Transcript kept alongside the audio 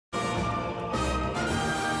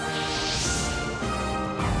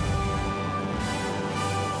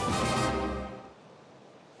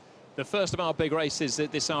The first of our big races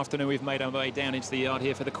this afternoon. We've made our way down into the yard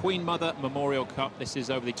here for the Queen Mother Memorial Cup. This is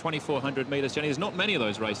over the 2,400 metres. Jenny, there's not many of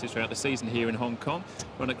those races throughout the season here in Hong Kong.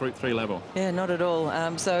 Run at Group 3 level. Yeah, not at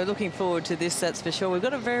all. So looking forward to this, that's for sure. We've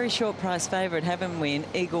got a very short price favourite, haven't we, in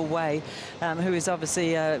Eagle Way, who is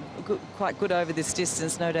obviously quite good over this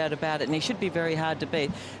distance, no doubt about it, and he should be very hard to beat.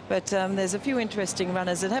 But there's a few interesting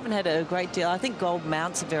runners that haven't had a great deal. I think Gold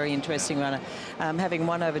Mount's a very interesting runner, having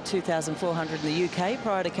won over 2,400 in the UK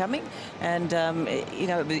prior to coming. And, you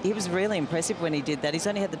know, he was really impressive when he did that. He's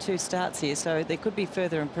only had the 2 starts here, so there could be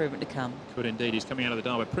further improvement to come. Could indeed. He's coming out of the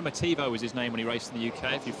Derby. Primitivo was his name when he raced in the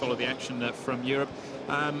UK, if you follow the action from Europe.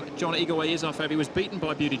 John, Eagle Way is our favourite. He was beaten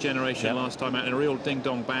by Beauty Generation last time out in a real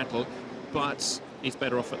ding-dong battle, but he's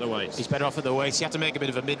better off at the weights. He's better off at the weights. He had to make a bit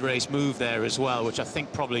of a mid-race move there as well, which I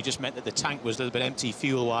think probably just meant that the tank was a little bit empty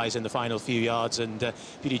fuel-wise in the final few yards, and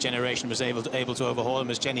Beauty Generation was able to overhaul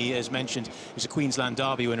him. As Jenny has mentioned, he's a Queensland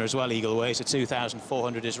Derby winner as well, Eagle Way, so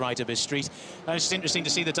 2,400 is right up his street. And it's just interesting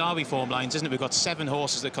to see the Derby form lines, isn't it? We've got 7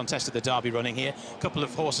 horses that contested the Derby running here, a couple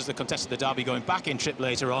of horses that contested the Derby going back in trip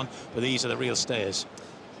later on, but these are the real stayers.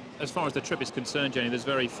 As far as the trip is concerned, Jenny, there's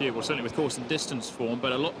very few, well, certainly with course and distance form,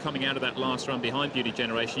 but a lot coming out of that last run behind Beauty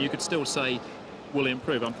Generation. You could still say will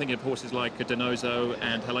improve. I'm thinking of horses like Donoso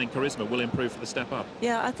and Helene Charisma will improve for the step up.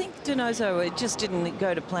 Yeah, I think Donoso, it just didn't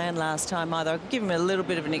go to plan last time either. I could give him a little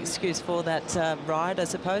bit of an excuse for that ride, I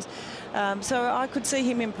suppose. So I could see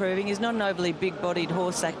him improving. He's not an overly big-bodied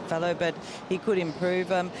horse, that fellow, but he could improve.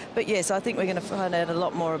 But yes, I think we're going to find out a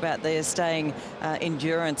lot more about their staying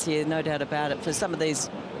endurance here, no doubt about it, for some of these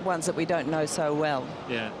ones that we don't know so well.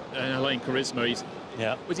 Yeah, and Helene Charisma,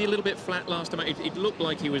 was he a little bit flat last time? It looked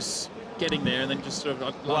like he was getting there, and then just sort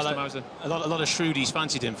of last time I was a lot of Shrewdies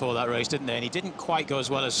fancied him for that race, didn't they? And he didn't quite go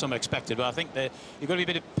as well as some expected, but I think that you've got to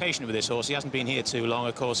be a bit patient with this horse. He hasn't been here too long.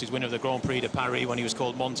 Of course, he's winner of the Grand Prix de Paris when he was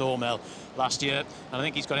called Montormel last year, and I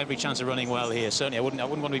think he's got every chance of running well here. Certainly, I wouldn't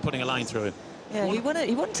want to be putting a line through him. Yeah, he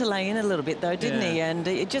wanted to lay in a little bit though, didn't he? And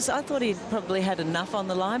I thought he'd probably had enough on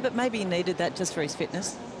the line, but maybe he needed that just for his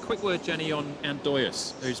fitness. Quick word, Jenny, on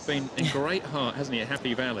Andoyas, who's been in great heart, hasn't he, at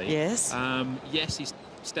Happy Valley? Yes. Yes, he's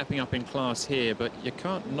stepping up in class here, but you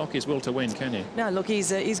can't knock his will to win, can you? No, look,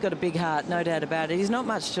 he's got a big heart, no doubt about it. He's not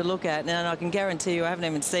much to look at, and I can guarantee you I haven't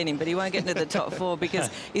even seen him, but he won't get into the top 4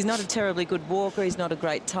 because he's not a terribly good walker, he's not a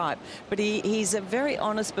great type, but he's a very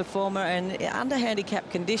honest performer, and under handicap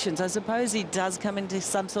conditions, I suppose he does come into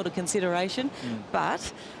some sort of consideration,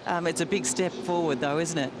 but it's a big step forward, though,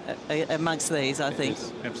 isn't it, amongst these, I think.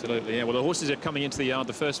 Absolutely, yeah. Well, the horses are coming into the yard,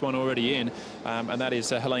 the first one already in, and that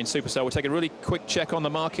is Helene Superstar. We'll take a really quick check on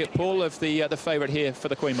the market, Paul, of the favourite here for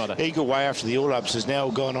the Queen Mother. Eagle Way, after the All-Ups, has now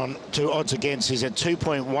gone on to odds against. He's at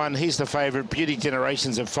 2.1. He's the favourite. Beauty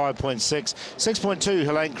Generation's at 5.6. 6.2,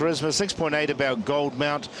 Helene Charisma. 6.8 about Gold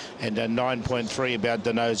Mount. And 9.3 about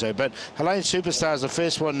Donoso. But Helene Superstar is the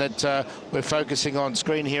first one that we're focusing on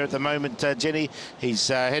screen here at the moment, Jenny. He's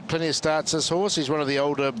had plenty of starts, this horse. He's one of the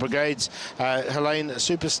older brigades. Helene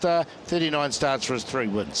Superstar, 39 starts for his 3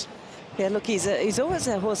 wins. Yeah, look, he's always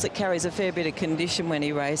a horse that carries a fair bit of condition when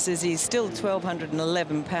he races. He's still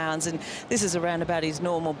 1,211 pounds, and this is around about his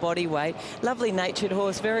normal body weight. Lovely natured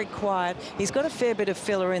horse, very quiet. He's got a fair bit of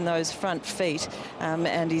filler in those front feet,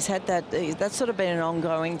 and he's had that's sort of been an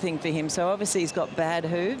ongoing thing for him. So obviously he's got bad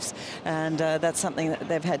hooves, and that's something that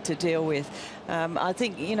they've had to deal with. I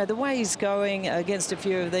think, you know, the way he's going against a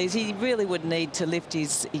few of these, he really would need to lift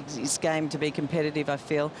his game to be competitive, I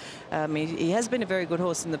feel. He has been a very good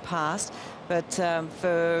horse in the past, but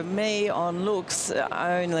for me, on looks,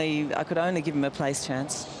 I could only give him a place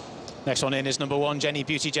chance. Next one in is number 1, Jenny,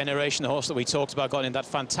 Beauty Generation, the horse that we talked about, got in that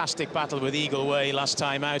fantastic battle with Eagle Way last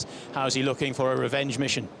time out. How's he looking for a revenge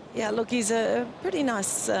mission? Yeah, look, he's a pretty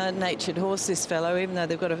nice natured horse, this fellow, even though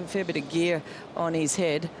they've got a fair bit of gear on his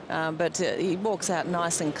head. But he walks out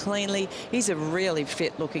nice and cleanly. He's a really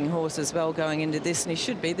fit-looking horse as well going into this, and he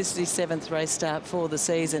should be. This is his 7th race start for the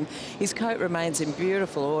season. His coat remains in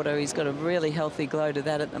beautiful order. He's got a really healthy glow to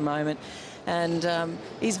that at the moment. And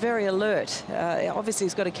he's very alert. Obviously,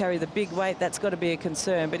 he's got to carry the big weight. That's got to be a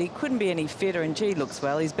concern, but he couldn't be any fitter, and gee, looks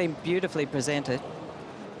well. He's been beautifully presented.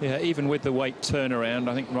 Yeah, even with the weight turnaround,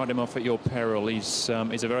 I think write him off at your peril. He's a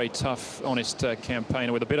very tough, honest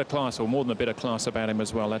campaigner with a bit of class, or more than a bit of class about him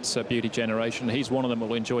as well. That's Beauty Generation. He's one of them that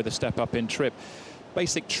will enjoy the step up in trip.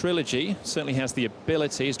 Basic Trilogy certainly has the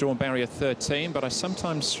ability. He's drawn barrier 13, but I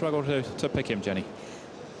sometimes struggle to pick him, Jenny.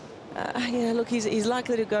 Yeah, look, he's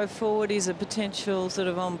likely to go forward. He's a potential sort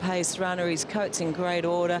of on-pace runner. His coat's in great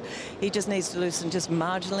order. He just needs to loosen just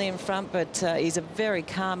marginally in front, but he's a very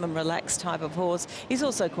calm and relaxed type of horse. He's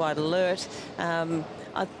also quite alert.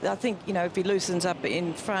 I think, you know, if he loosens up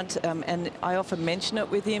in front, and I often mention it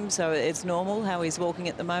with him, so it's normal how he's walking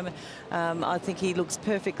at the moment, I think he looks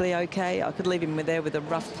perfectly okay. I could leave him there with a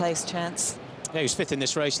rough place chance. Yeah, he was fifth in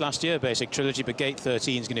this race last year, Basic Trilogy, but gate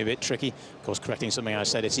 13 is going to be a bit tricky. Of course, correcting something I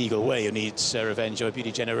said, it's Eagle Way who needs revenge over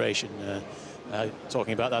Beauty Generation.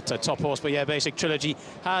 Talking about that top horse, but yeah, Basic Trilogy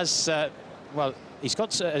has, well, he's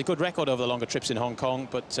got a good record over the longer trips in Hong Kong,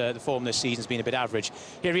 but the form this season's been a bit average.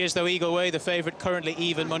 Here he is, though, Eagle Way, the favourite, currently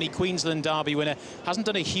even money Queensland Derby winner. Hasn't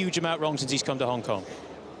done a huge amount wrong since he's come to Hong Kong.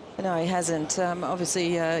 No, he hasn't. Obviously,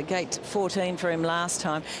 gate 14 for him last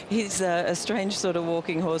time. He's a strange sort of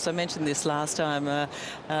walking horse. I mentioned this last time.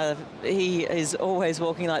 He is always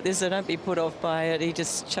walking like this, so don't be put off by it. He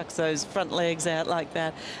just chucks those front legs out like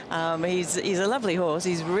that. He's a lovely horse.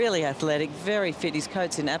 He's really athletic, very fit. His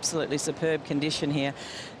coat's in absolutely superb condition here,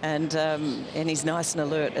 and he's nice and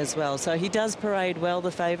alert as well. So he does parade well,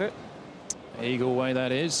 the favourite. Eagle Way,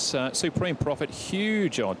 that is. Supreme Profit,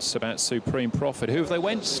 huge odds about Supreme Profit, who, if they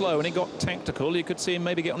went slow and he got tactical, you could see him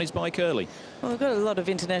maybe get on his bike early. Well, we've got a lot of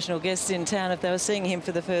international guests in town. If they were seeing him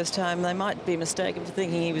for the first time, they might be mistaken for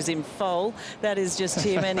thinking he was in foal. That is just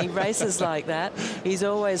him, and he races like that. He's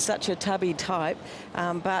always such a tubby type,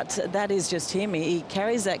 but that is just him. He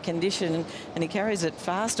carries that condition, and he carries it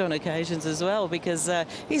fast on occasions as well, because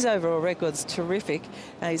his overall record's terrific.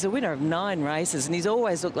 He's a winner of 9 races, and he's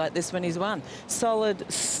always looked like this when he's won.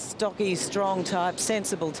 Solid, stocky, strong type,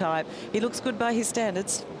 sensible type. He looks good by his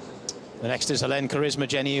standards. The next is Helene Charisma,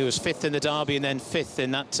 Jenny, who was 5th in the Derby and then 5th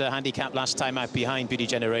in that handicap last time out behind Beauty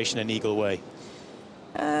Generation and Eagle Way.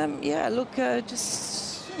 Yeah, look,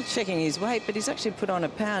 just checking his weight, but he's actually put on a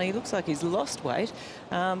pound. He looks like he's lost weight,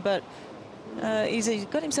 but he's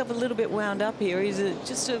got himself a little bit wound up here. He's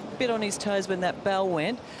just a bit on his toes when that bell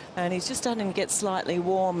went, and he's just starting to get slightly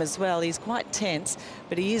warm as well. He's quite tense,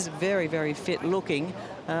 but he is very, very fit looking.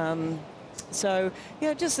 So,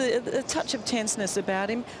 yeah, just a touch of tenseness about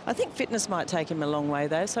him. I think fitness might take him a long way,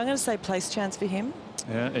 though, so I'm going to say place chance for him.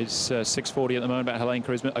 Yeah, it's 6.40 at the moment about Helene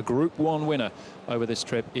Charisma, a Group 1 winner over this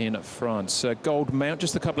trip in France. Gold Mount,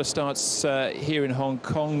 just a couple of starts here in Hong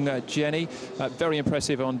Kong, Jenny. Very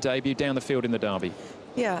impressive on debut, down the field in the Derby.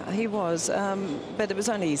 Yeah, he was, but it was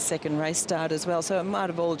only his second race start as well, so it might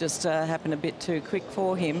have all just happened a bit too quick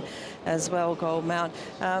for him as well, Gold Mount.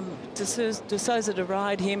 De Souza to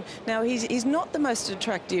ride him. Now, he's not the most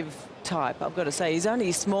attractive type, I've got to say. He's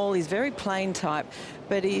only small, he's very plain type,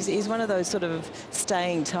 but he's one of those sort of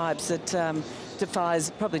staying types that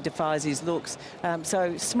probably defies his looks.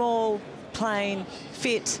 So small, plain,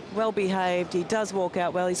 fit, well behaved. He does walk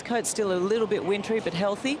out well. His coat's still a little bit wintry but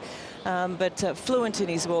healthy, but fluent in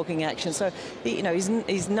his walking action. So, you know,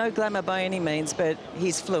 he's no glamour by any means, but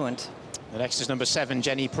he's fluent. The next is number 7,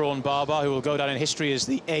 Jenny Prawn Barber, who will go down in history as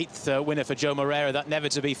the 8th winner for Joe Moreira. That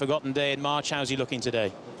never-to-be-forgotten day in March. How's he looking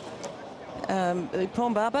today?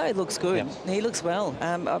 Prawn Barber, it looks good. Yeah. He looks well,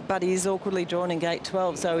 but he's awkwardly drawn in gate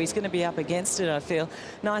 12, so he's going to be up against it, I feel.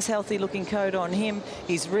 Nice, healthy-looking coat on him.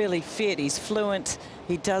 He's really fit. He's fluent.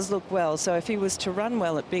 He does look well. So if he was to run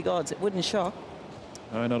well at big odds, it wouldn't shock.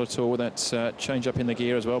 No, not at all. That change up in the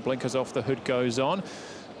gear as well. Blinkers off, the hood goes on.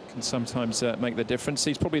 Can sometimes make the difference.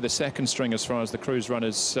 He's probably the second string as far as the cruise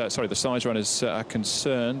runners, the size runners are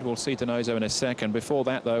concerned. We'll see Donoso in a second. Before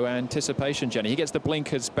that, though, anticipation, Jenny. He gets the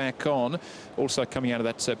blinkers back on. Also coming out of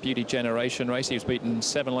that Beauty Generation race, he was beaten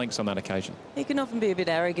 7 lengths on that occasion. He can often be a bit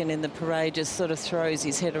arrogant in the parade, just sort of throws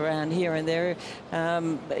his head around here and there.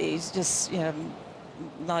 He's just, you know,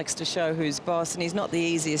 likes to show who's boss, and he's not the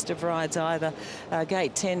easiest of rides either.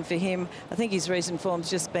 Gate 10 for him. I think his recent form's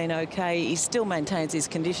just been okay. He still maintains his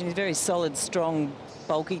condition. He's very solid, strong,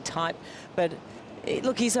 bulky type, but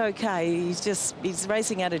look, he's okay. His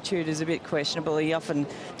racing attitude is a bit questionable. He often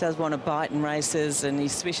does want to bite in races, and he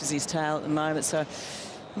swishes his tail at the moment, so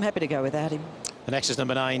I'm happy to go without him. The next is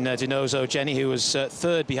number 9, Dinozo, Jenny, who was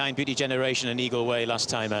 3rd behind Beauty Generation and Eagle Way last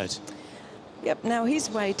time out. Yep, now his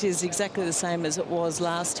weight is exactly the same as it was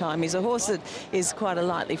last time. He's a horse that is quite a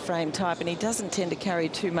lightly framed type, and he doesn't tend to carry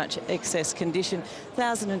too much excess condition.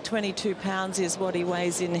 1,022 pounds is what he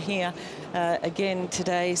weighs in here again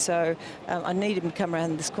today, so I need him to come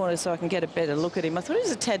around this corner so I can get a better look at him. I thought he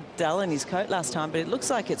was a tad dull in his coat last time, but it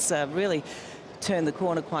looks like it's really turned the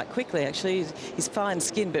corner quite quickly, actually. He's fine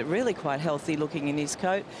skinned, but really quite healthy looking in his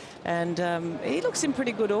coat, and he looks in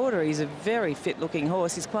pretty good order. He's a very fit looking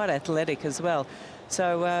horse. He's quite athletic as well,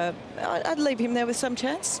 so I'd leave him there with some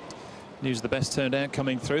chance. News of the best turned out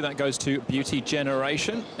coming through. That goes to Beauty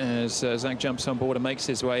Generation as Zach jumps on board and makes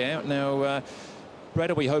his way out. Now,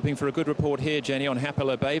 Brett, are we hoping for a good report here, Jenny, on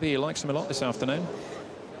Happila Baby? He likes him a lot this afternoon.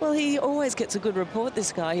 Well, he always gets a good report,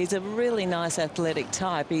 this guy. He's a really nice athletic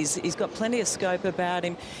type. He's got plenty of scope about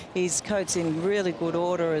him. His coat's in really good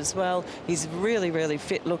order as well. He's really, really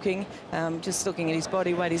fit looking. Just looking at his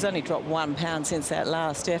body weight, he's only dropped 1 pound since that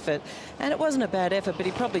last effort. And it wasn't a bad effort, but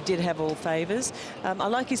he probably did have all favours. I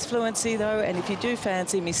like his fluency, though, and if you do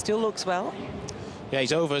fancy him, he still looks well. Yeah,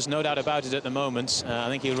 he's overs, no doubt about it at the moment. I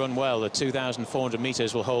think he'll run well. The 2,400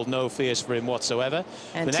 metres will hold no fears for him whatsoever.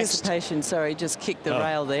 Anticipation, sorry, just kicked the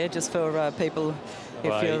rail there, just for people,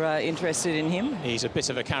 if you're interested in him. He's a bit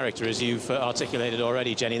of a character, as you've articulated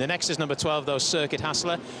already, Jenny. The next is number 12, though, Circuit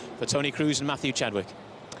Hassler, for Tony Cruz and Matthew Chadwick.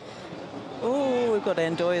 Oh, we've got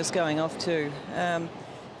Andoyas going off too.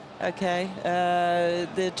 Okay,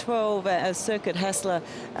 the 12 Circuit Hassler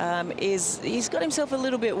he's got himself a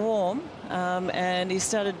little bit warm and he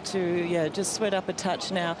started to just sweat up a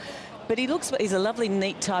touch now, but he's a lovely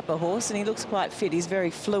neat type of horse and he looks quite fit. He's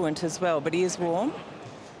very fluent as well, but he is warm.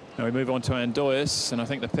 Now we move on to Andoyas, and I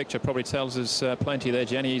think the picture probably tells us plenty there,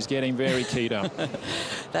 Jenny. He's getting very keyed up.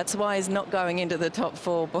 That's why he's not going into the top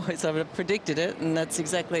 4, boys. I would have predicted it, and that's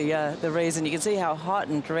exactly the reason. You can see how hot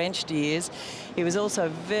and drenched he is. He was also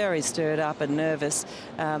very stirred up and nervous,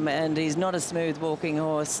 and he's not a smooth walking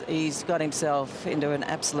horse. He's got himself into an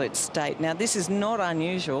absolute state. Now, this is not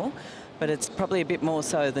unusual, but it's probably a bit more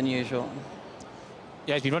so than usual.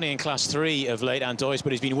 Yeah, he's been running in Class 3 of late, Andoyas,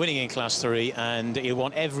 but he's been winning in Class 3, and he'll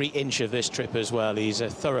want every inch of this trip as well. He's a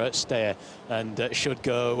thorough stayer and should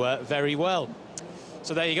go very well.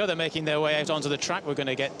 So there you go, they're making their way out onto the track. We're going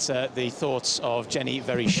to get the thoughts of Jenny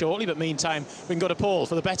very shortly, but meantime, we can go to Paul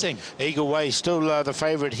for the betting. Eagle Way still the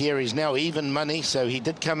favourite here. He's now even money, so he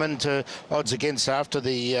did come into odds against after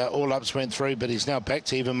the all-ups went through, but he's now back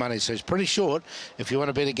to even money, so he's pretty short. If you want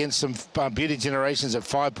to bet against some Beauty Generations at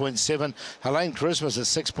 5.7, Helene Christmas at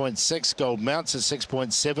 6.6, Gold Mounts at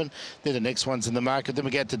 6.7. They're the next ones in the market. Then we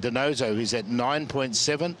get to Donoso, who's at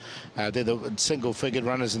 9.7. They're the single-figured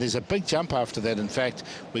runners, and there's a big jump after that, in fact.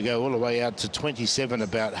 We go all the way out to 27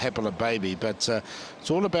 about Happila Baby, but it's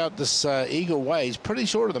all about this Eagle Way. He's pretty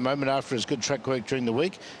short at the moment after his good track work during the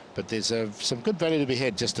week, but there's some good value to be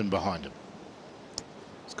had just in behind him.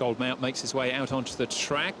 Gold Mount makes his way out onto the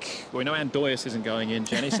track. We know Andoyas isn't going in,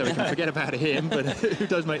 Jenny, so we can forget about him, but who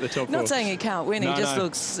does make the top 4? Not saying he can't win, he just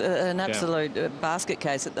looks an absolute basket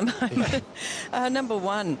case at the moment. Number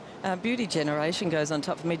 1, Beauty Generation goes on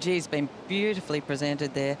top for me. Gee, he's been beautifully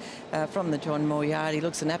presented there from the John Moore yard. He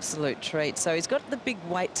looks an absolute treat. So he's got the big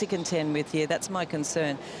weight to contend with here. That's my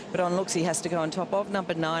concern. But on looks, he has to go on top of.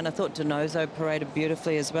 Number 9, I thought Donoso paraded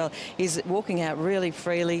beautifully as well. He's walking out really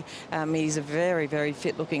freely. He's a very, very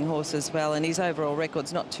fit-looking horse as well, and his overall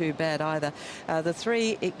record's not too bad either. The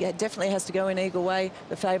 3, it definitely has to go in Eagle Way.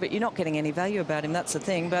 The favourite, you're not getting any value about him, that's the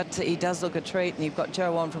thing, but he does look a treat, and you've got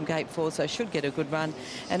Joe on from gate 4, so should get a good run.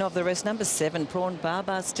 And of the rest, number 7, Prawn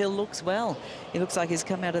Barbar, still looks well. He looks like he's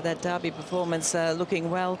come out of that Derby performance looking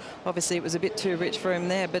well. Obviously, it was a bit too rich for him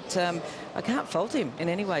there, but I can't fault him in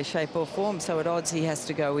any way, shape or form, so at odds he has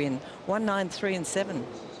to go in. 1, 9, 3 and 7.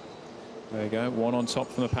 There you go, 1 on top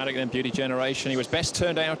from the paddock, then Beauty Generation. He was best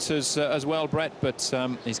turned out as well, Brett, but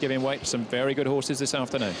he's giving weight to some very good horses this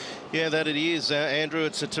afternoon. Yeah, that it is, Andrew.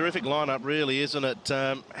 It's a terrific lineup, really, isn't it?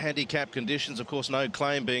 Handicap conditions, of course, no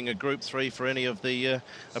claim being a Group 3 for any of the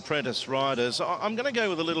apprentice riders. I'm going to go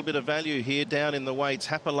with a little bit of value here down in the weights.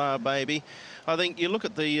 Happila Baby. I think you look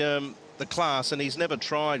at the class, and he's never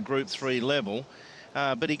tried Group 3 level.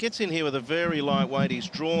 But he gets in here with a very lightweight. He's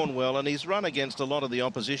drawn well, and he's run against a lot of the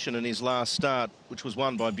opposition in his last start, which was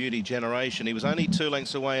won by Beauty Generation. He was only 2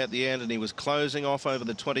 lengths away at the end, and he was closing off over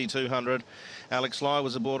the 2200. Alex Lai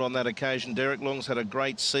was aboard on that occasion. Derek Lung's had a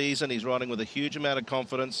great season. He's riding with a huge amount of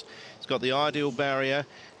confidence. He's got the ideal barrier,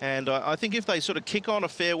 and I think if they sort of kick on a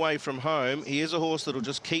fair way from home, he is a horse that'll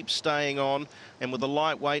just keep staying on, and with a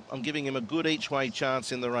lightweight, I'm giving him a good each-way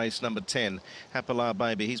chance in the race, number 10, Happila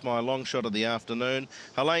Baby. He's my long shot of the afternoon.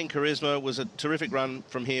 Helene Charisma was a terrific run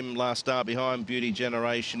from him last start behind Beauty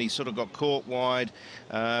Generation. He sort of got caught wide.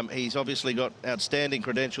 He's obviously got outstanding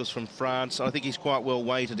credentials from France. I think he's quite well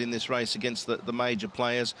weighted in this race against the major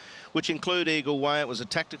players, which include Eagle Way. It was a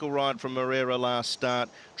tactical ride from Moreira last start,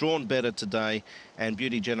 drawn better today, and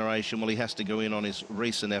Beauty Generation, well, he has to go in on his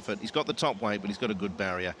recent effort. He's got the top weight, but he's got a good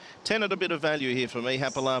barrier. 10 at a bit of value here for me,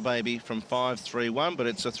 Happila Baby from 5-3-1, but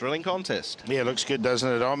it's a thrilling contest. Yeah, looks good,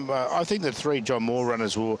 doesn't it? I think the 3, John Moore more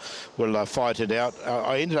runners will fight it out.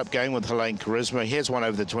 I ended up going with Helene Charisma. Here's one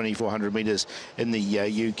over the 2,400 metres in the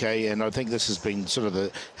UK, and I think this has been sort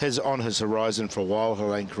of on his horizon for a while,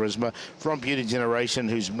 Helene Charisma. From Beauty Generation,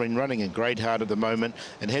 who's been running a great heart at the moment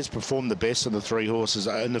and has performed the best of the 3 horses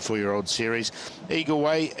in the 4-year-old series. Eagle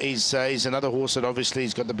Way, he's another horse that obviously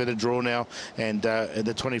he's got the better draw now, and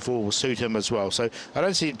the 24 will suit him as well. So I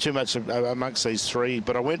don't see too much amongst these 3,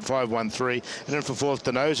 but I went 5-1-3, and then for 4th,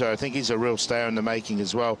 Denozo, I think he's a real star in the making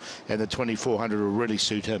as well, and the 2,400 will really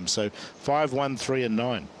suit him. So 5, 1, 3 and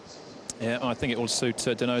 9. Yeah, I think it will suit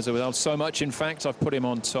Denozo without so much. In fact, I've put him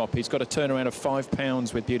on top. He's got a turnaround of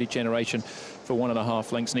 £5 with Beauty Generation for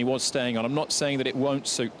 1.5 lengths, and he was staying on. I'm not saying that it won't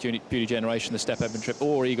suit Beauty Generation, the Step Open Trip,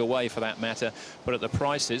 or Eagle Way for that matter, but at the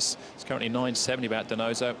prices, it's currently $9.70 about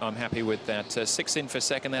Denozo. I'm happy with that. 6 in for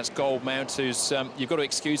second, that's Gold Mount, who's, you've got to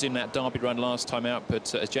excuse him that Derby run last time out,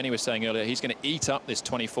 but as Jenny was saying earlier, he's going to eat up this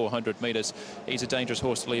 2,400 metres. He's a dangerous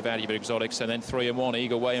horse to leave out of your exotics, and then 3 and 1,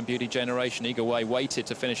 Eagle Way and Beauty Generation. Eagle Way waited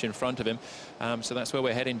to finish in front of him. So that's where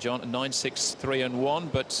we're heading, John. 9, 6, 3 and 1,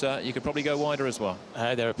 but you could probably go wider as well.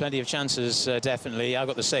 There are plenty of chances, definitely. I've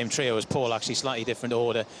got the same trio as Paul, actually slightly different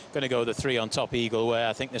order. Going to go with the 3 on top, Eagle Way.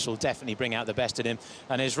 I think this will definitely bring out the best in him.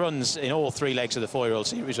 And his runs in all 3 legs of the 4-year-old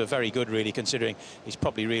series were very good, really, considering he's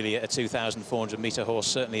probably really a 2,400 metre horse.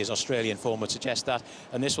 Certainly his Australian form would suggest that.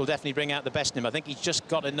 And this will definitely bring out the best in him. I think he's just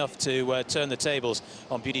got enough to turn the tables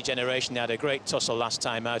on Beauty Generation. They had a great tussle last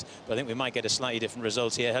time out, but I think we might get a slightly different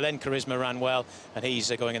result here. Helene Charisma ran well, and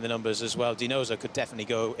he's going in the numbers as well. Denozo could definitely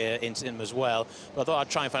go into him as well. But I thought I'd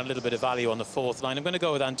try and find a little bit of value on the 4th line. I'm going to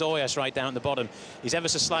go with Andoyas right down at the bottom. He's ever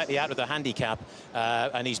so slightly out of the handicap,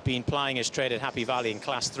 and he's been plying his trade at Happy Valley in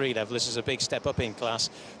Class 3 level. This is a big step up in class.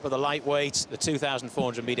 But the lightweight, the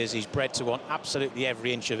 2,400 metres, he's bred to want absolutely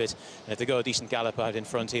every inch of it. And if they go a decent gallop out in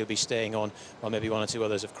front, he'll be staying on, while maybe 1 or 2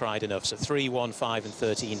 others have cried enough. So 3, 1, 5 and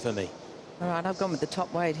 13 for me. All right, I've gone with the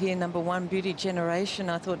top weight here, number 1, Beauty Generation.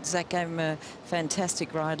 I thought Zach gave him a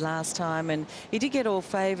fantastic ride last time, and he did get all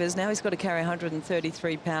favours. Now he's got to carry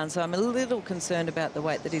 133 pounds, so I'm a little concerned about the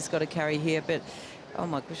weight that he's got to carry here, but oh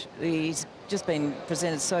my gosh, he's just been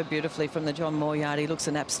presented so beautifully from the John Moore yard. He looks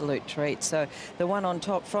an absolute treat. So the 1 on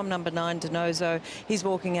top from number 9, Denozo, he's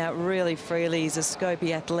walking out really freely. He's a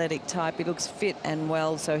scopy athletic type. He looks fit and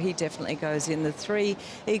well, so he definitely goes in. The 3,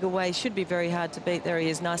 Eagle Way, should be very hard to beat. There he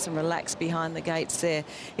is, nice and relaxed behind the gates there.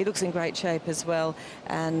 He looks in great shape as well.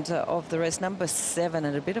 And of the rest, number 7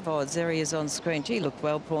 at a bit of odds. There he is on screen. Gee, looked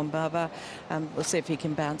well, Prawn Barber. We'll see if he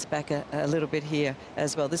can bounce back a little bit here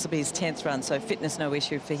as well. This will be his 10th run, so fitness no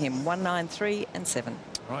issue for him. 1, 9, 3 and 7.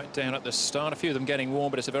 Right down at the start, a few of them getting warm,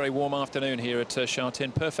 but it's a very warm afternoon here at Sha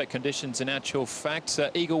Tin. Perfect conditions in actual fact.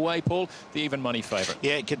 Eagle Way, Paul, the even money favourite.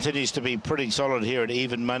 Yeah, it continues to be pretty solid here at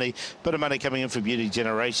even money. Bit of money coming in for Beauty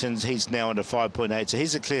Generations. He's now under 5.8, so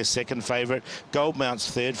he's a clear second favourite. Gold Mount's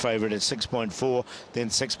third favourite at 6.4, then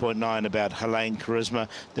 6.9 about Helene Charisma.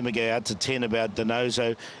 Then we go out to 10 about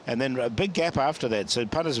Denozo, and then a big gap after that. So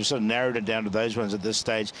punters have sort of narrowed it down to those ones at this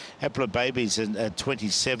stage. Apple of Babies at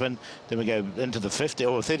 27. Then we go into the 50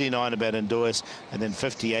 or 39 about Endorse, and then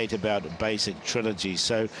 58 about Basic Trilogy.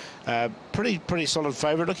 So pretty solid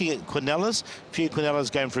favourite. Looking at Quinellas, a few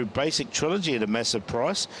Quinellas going through Basic Trilogy at a massive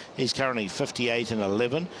price. He's currently 58 and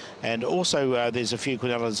 11, and also there's a few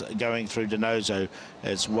Quinellas going through Denozo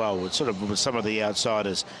as well, with sort of with some of the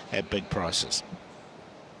outsiders at big prices.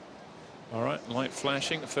 All right, light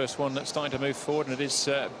flashing. The first one that's starting to move forward, and it is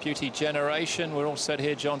Beauty Generation. We're all set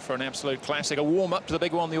here, John, for an absolute classic. A warm-up to the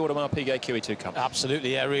big one, the Audemars Piguet QE2 Cup.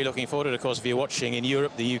 Absolutely, yeah, really looking forward to it. Of course, if you're watching in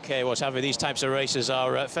Europe, the UK, whatever, these types of races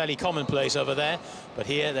are fairly commonplace over there. But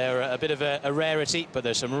here, they're a bit of a rarity, but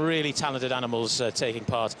there's some really talented animals taking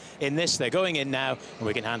part in this. They're going in now, and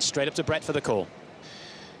we can hand straight up to Brett for the call.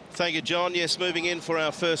 Thank you, John. Yes, moving in for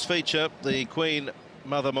our first feature, the Queen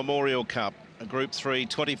Mother Memorial Cup. Group 3,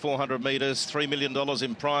 2,400 metres, $3 million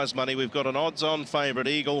in prize money. We've got an odds-on favourite,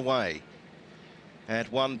 Eagle Way,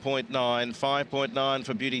 at 1.9, 5.9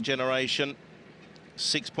 for Beauty Generation,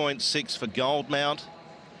 6.6 for Gold Mount,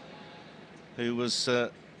 who was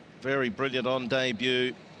very brilliant on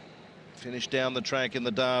debut, finished down the track in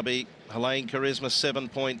the Derby. Helene Charisma,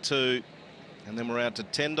 7.2, and then we're out to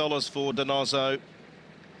 $10 for Denozo.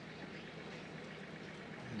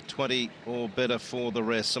 20 or better for the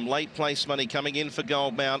rest. Some late place money coming in for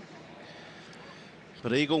Gold Mount,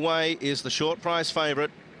 but Eagle Way is the short price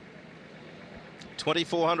favourite.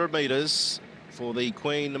 2,400 metres for the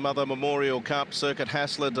Queen Mother Memorial Cup. Circuit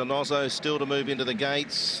Hassler, Denozo still to move into the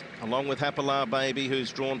gates, along with Happy Baby,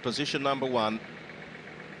 who's drawn position number 1.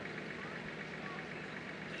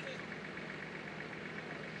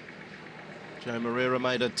 Joe Moreira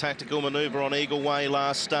made a tactical manoeuvre on Eagle Way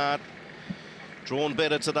last start. Drawn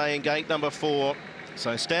better today in gate number 4.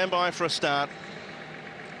 So stand by for a start.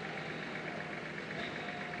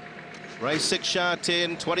 Race 6, Sha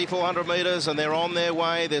Tin, 2,400 metres, and they're on their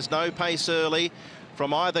way. There's no pace early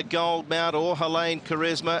from either Gold Mount or Helene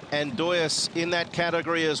Charisma, and Doyas in that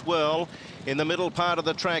category as well. In the middle part of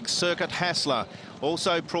the track, Circuit Hassler.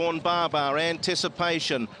 Also Prawn Barbar,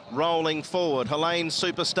 Anticipation, rolling forward. Helene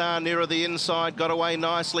Superstar nearer the inside, got away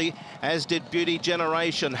nicely, as did Beauty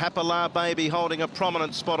Generation. Hapalar Baby holding a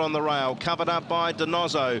prominent spot on the rail, covered up by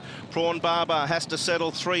Donozzo. Prawn Barbar has to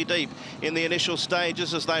settle 3 deep in the initial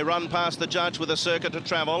stages as they run past the judge with a circuit to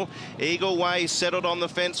travel. Eagle Way settled on the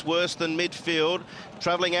fence worse than midfield.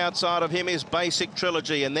 Travelling outside of him is Basic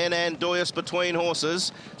Trilogy, and then Andoyas between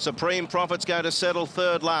horses. Supreme Profit's going to settle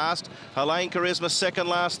 3rd last. Helene Charisma 2nd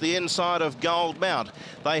last, the inside of Gold Mount.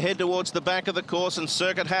 They head towards the back of the course, and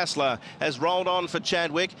Circuit Hassler has rolled on for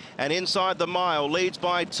Chadwick, and inside the mile leads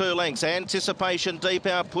by 2 lengths. Anticipation deep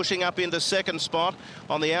out, pushing up into 2nd spot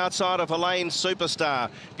on the outside of Helene Superstar.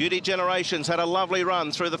 Beauty Generations had a lovely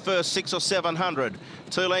run through the first 600 or 700.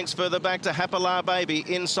 2 lengths further back to Hapalar Baby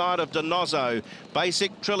inside of Donozzo.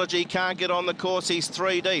 Basic Trilogy can't get on the course, he's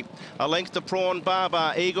 3 deep. A length to Prawn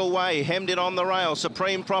Barbar. Eagle Way hemmed in on the rail.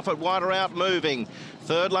 Supreme Profit wider out moving.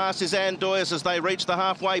 3rd last is Andoyas as they reach the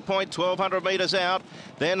halfway point, 1,200 metres out.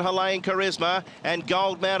 Then Helene Charisma and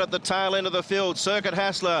Gold Mount at the tail end of the field. Circuit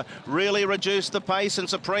Hassler really reduced the pace, and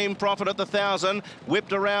Supreme Profit at the 1,000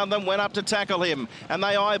 whipped around them, went up to tackle him, and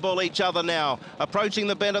they eyeball each other now. Approaching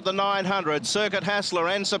the bend at the 900, Circuit Hassler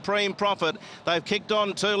and Supreme Profit. They've kicked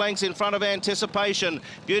on 2 lengths in front of Anticipation.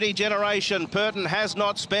 Beauty Generation, Purton has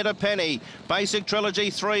not spent a penny. Basic Trilogy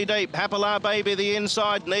 3 deep. Hapalar Baby the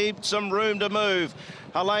inside, needs some room to move.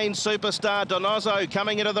 Helene Superstar, Donozzo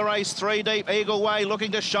coming into the race 3 deep. Eagle Way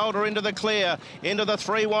looking to shoulder into the clear, into the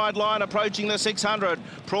 3 wide line, approaching the 600.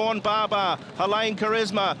 Prawn Barbar, Helene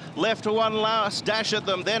Charisma, left to one last dash at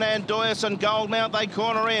them. Then Andoyas and Gold Mount, they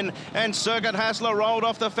corner in, and Circuit Hassler rolled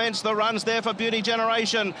off the fence. The run's there for Beauty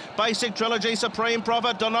Generation. Basic Trilogy, Supreme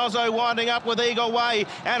Profit, Donozzo winding up with Eagle Way,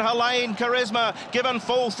 and Helene Charisma given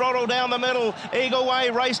full throttle down the middle. Eagle Way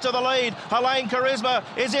race to the lead. Helene Charisma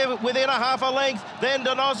is within a half a length. Then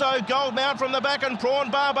Donozzo, Gold Mount from the back, and Prawn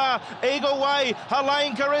Barbar. Eagle Way,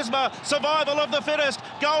 Helene Charisma, survival of the fittest.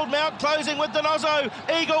 Gold Mount closing with Donozzo.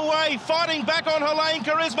 Eagle Way fighting back on Helene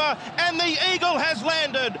Charisma, and the Eagle has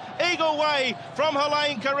landed. Eagle Way from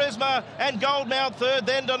Helene Charisma, and Gold Mount 3rd,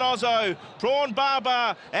 then Donozzo. Prawn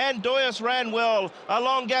Barbar and Doyas ran well. A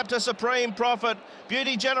long gap to Supreme Profit.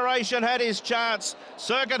 Beauty Generation had his chance.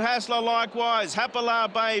 Circuit Hassler likewise.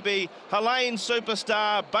 Hapalar Baby, Helene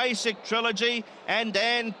Superstar, Basic Trilogy, and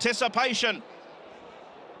Anticipation.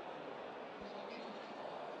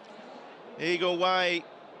 Eagle Way,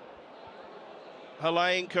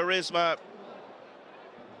 Helene Charisma,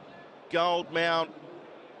 Gold Mount,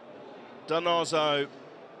 Donozzo.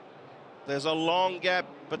 There's a long gap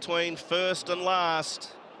between 1st and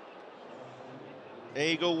last.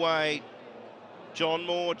 Eagle Way, John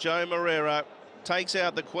Moore, Joe Moreira takes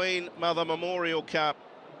out the Queen Mother Memorial Cup.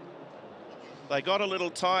 They got a little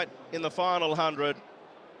tight in the final 100,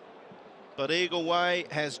 but Eagle Way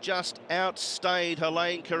has just outstayed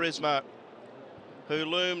Helene Charisma, who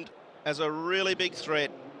loomed as a really big threat.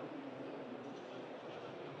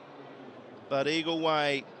 But Eagle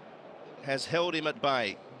Way has held him at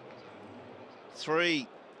bay. 3,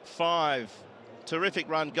 5, terrific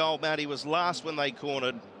run. Gold Mount, he was last when they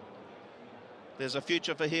cornered. There's a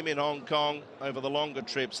future for him in Hong Kong over the longer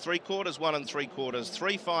trips. 3/4, 1 3/4,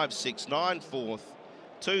 3, 5, 6, 9 4th,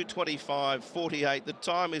 2:25, 48. The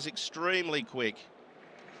time is extremely quick.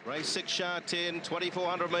 Race 6, Sha Tin,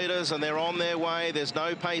 2,400 metres, and they're on their way. There's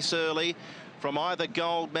no pace early from either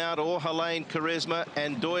Gold Mount or Helene Charisma,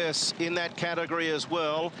 and Doyas in that category as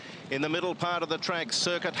well. In the middle part of the track,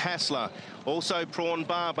 Circuit Hassler. Also Prawn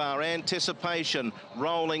Barbar, Anticipation,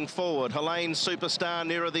 rolling forward. Helene Superstar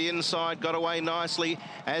nearer the inside, got away nicely,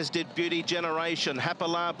 as did Beauty Generation.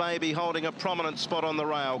 Hapalar Baby holding a prominent spot on the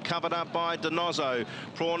rail, covered up by Donozzo.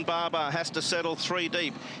 Prawn Barbar has to settle 3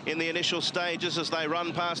 deep in the initial stages as they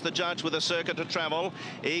run past the judge with a circuit to travel.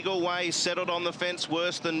 Eagle Way settled on the fence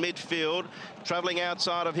worse than midfield. Travelling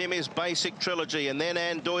outside of him is Basic Trilogy, and then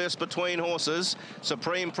Andoyas between horses.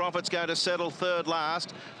 Supreme Prophet's going to settle third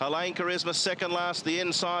last. Helene Charisma second last, the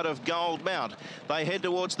inside of Gold Mount. They head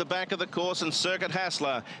towards the back of the course, and Circuit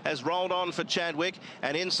Hassler has rolled on for Chadwick,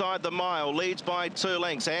 and inside the mile leads by 2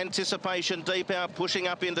 lengths. Anticipation deep out, pushing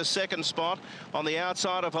up into second spot on the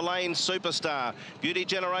outside of Helene Superstar. Beauty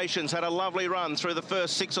Generations had a lovely run through the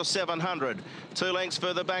first 600 or 700. 2 lengths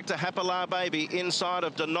further back to Hapala Baby inside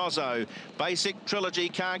of Donoso. Basic Trilogy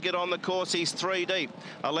can't get on the course, he's 3 deep.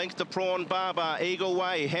 A length to Prawn Barber, Eagle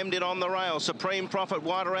Way hemmed in on the rail. Supreme Prophet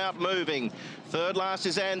wider out moving. Third last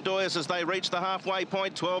is Andoyas as they reach the halfway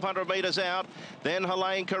point, 1,200 metres out. Then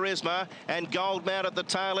Helene Charisma and Gold Mount at the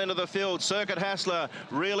tail end of the field. Circuit Hassler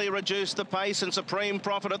really reduced the pace, and Supreme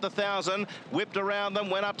Prophet at the 1,000 whipped around them,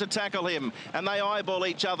 went up to tackle him, and they eyeball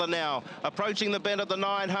each other now. Approaching the bend at the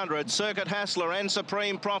 900, Circuit Hassler and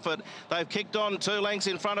Supreme Prophet. They've kicked on 2 lengths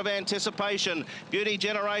in front of Anticipation. Beauty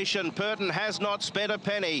Generation, Purton has not spent a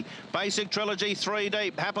penny. Basic Trilogy 3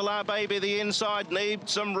 deep. Hapala Baby the inside,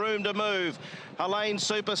 needs some room to move. Helene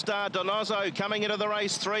Superstar, Donoso coming into the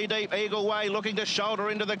race 3 deep. Eagle Way looking to shoulder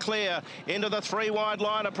into the clear, into the 3 wide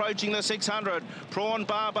line, approaching the 600. Prawn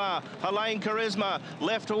Barber, Helene Charisma,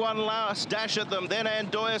 left to one last dash at them. Then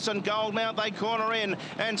Andoyas and Gold Mount, they corner in,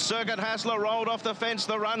 and Circuit Hassler rolled off the fence.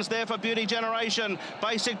 The run's there for Beauty Generation.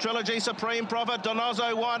 Basic Trilogy, Supreme Prophet,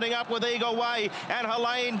 Donoso winding up with Eagle Way, and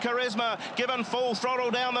Helene Charisma given full throttle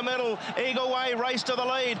down the middle. Eagle Way race to the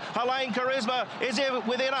lead. Helene Charisma is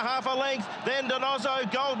within a half a length. Then Donoso,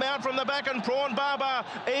 Gold Mount from the back, and Prawn Barber,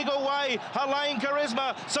 Eagle Way, Helene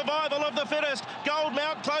Charisma, survival of the fittest. Gold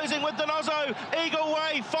Mount closing with Donoso, Eagle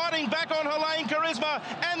Way fighting back on Helene Charisma,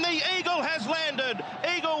 and the Eagle has landed.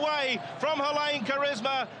 Eagle Way from Helene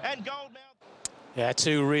Charisma and Gold Mount. Yeah,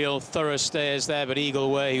 2 real thorough stayers there, but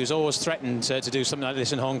Eagle Way, who's always threatened to do something like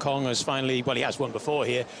this in Hong Kong, has finally, well, he has won before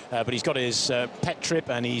here, but he's got his pet trip,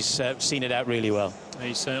 and he's seen it out really well.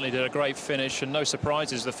 He certainly did a great finish, and no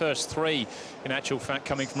surprises. The first 3, in actual fact,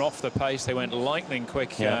 coming from off the pace, they went lightning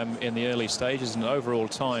quick in the early stages, and overall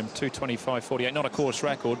time 2:25.48. Not a course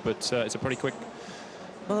record, but it's a pretty quick.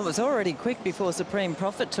 Well, it was already quick before Supreme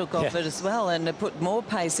Prophet took off it as well, and put more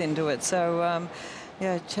pace into it. So.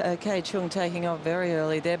 Yeah, Kei Chung taking off very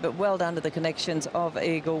early there, but well done to the connections of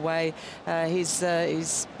Eagle Way. He's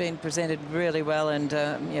been presented really well, and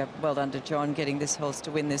yeah, well done to John getting this horse to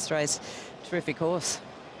win this race. Terrific horse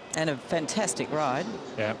and a fantastic ride.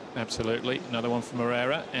 Yeah, absolutely. Another one from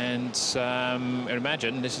Herrera, and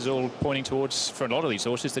imagine this is all pointing towards, for a lot of these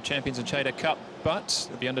horses, the Champions and Chater Cup, but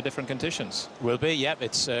it'll be under different conditions. Will be, yep.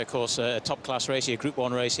 It's of course a top-class race here, Group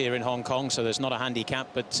 1 race here in Hong Kong, so there's not a handicap,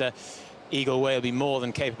 but Eagle Way will be more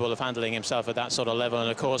than capable of handling himself at that sort of level, and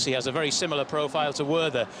of course he has a very similar profile to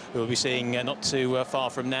Werther, who we'll be seeing not too far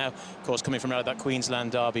from now, of course coming from out of that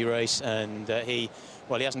Queensland Derby race, and he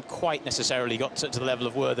hasn't quite necessarily got to the level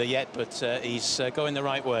of Werther yet, but he's going the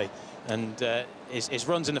right way, and his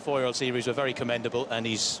runs in the 4-year-old series were very commendable, and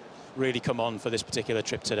he's really come on for this particular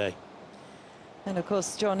trip today. And of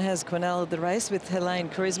course, John has QEll the race with Helene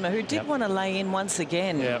Charisma, who did want to lay in once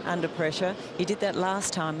again under pressure. He did that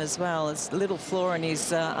last time as well. It's a little flaw in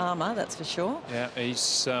his armour, that's for sure. Yeah,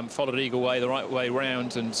 he's followed Eagle Way the right way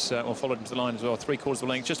round, and followed him to the line as well, 3/4 of the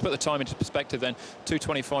length. Just to put the time into perspective then,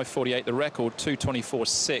 2:25.48, the record,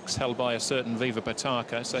 2:24.6, held by a certain Viva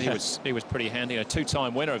Pataka. So he was pretty handy. A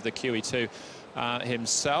 2-time winner of the QE2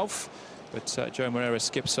 himself. But Joe Moreira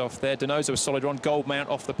skips off there. Donoso a solid run. Gold Mount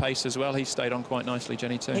off the pace as well. He stayed on quite nicely,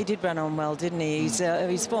 Jenny, too. He did run on well, didn't he?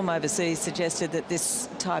 His form overseas suggested that this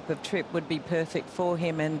type of trip would be perfect for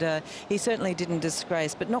him, and he certainly didn't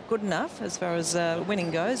disgrace, but not good enough as far as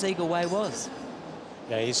winning goes. Eagle Way was.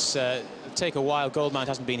 Yeah, he's take a while. Gold Mount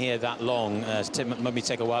hasn't been here that long. Maybe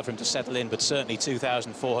take a while for him to settle in, but certainly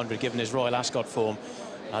 2,400 given his Royal Ascot form.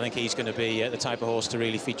 I think he's going to be the type of horse to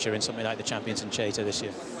really feature in something like the Champions and Chater this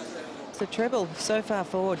year. The treble so far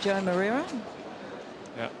for Joe Moreira.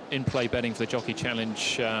 In-play betting for the Jockey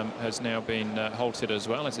Challenge has now been halted as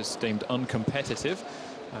well, as it's deemed uncompetitive.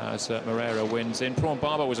 As Moreira wins in. Prawn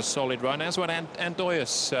Barber was a solid run, as well.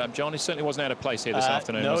 Andoyas, John, he certainly wasn't out of place here this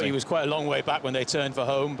afternoon. No, was he was quite a long way back when they turned for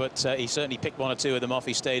home, but he certainly picked 1 or 2 of them off.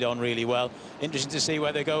 He stayed on really well. Interesting to see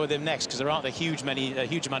where they go with him next, because there aren't a huge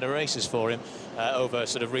amount of races for him over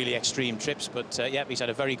sort of really extreme trips. But yeah, he's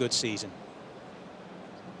had a very good season.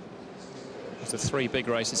 The 3 big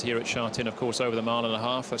races here at Sha Tin, of course, over the 1.5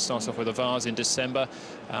 miles. That starts off with the Vase in December,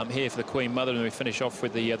 here for the Queen Mother, and we finish off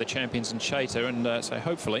with the Champions and Chater, and so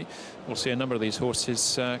hopefully we'll see a number of these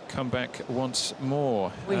horses come back once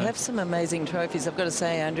more. We have some amazing trophies, I've got to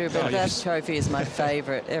say, Andrew, but that trophy is my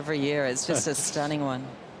favourite every year. It's just a stunning one.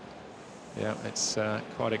 Yeah, it's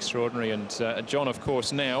quite extraordinary. And John, of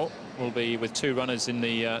course, now will be with 2 runners in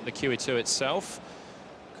the QE2 itself.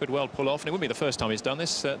 Could well pull off, and it wouldn't be the first time he's done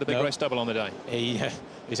this, the big race double on the day.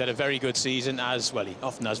 He's had a very good season, well, he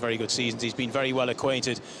often has very good seasons. He's been very well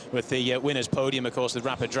acquainted with the winner's podium, of course, with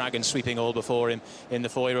Rapid Dragon sweeping all before him in the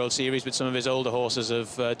 4-year-old series, but some of his older horses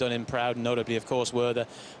have done him proud, notably, of course, Werther,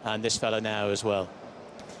 and this fella now as well.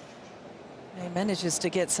 He manages to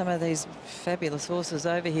get some of these fabulous horses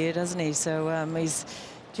over here, doesn't he? So he's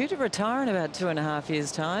due to retire in about 2.5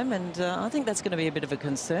 years' time, and I think that's going to be a bit of a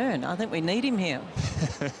concern. I think we need him here.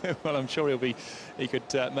 Well, I'm sure he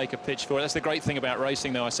could make a pitch for it. That's the great thing about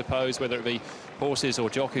racing, though, I suppose, whether it be horses or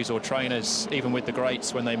jockeys or trainers, even with the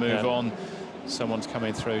greats, when they move on, someone's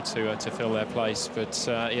coming through to fill their place. But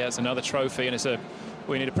yeah, it's another trophy, and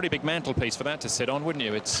we need a pretty big mantelpiece for that to sit on, wouldn't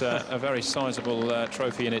you? It's a very sizable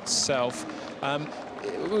trophy in itself.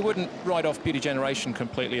 We wouldn't write off Beauty Generation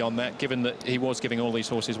completely on that, given that he was giving all these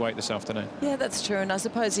horses weight this afternoon. Yeah, that's true, and I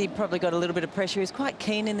suppose he probably got a little bit of pressure. He was quite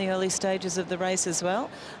keen in the early stages of the race as well.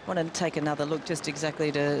 I want to take another look just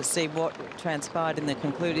exactly to see what transpired in the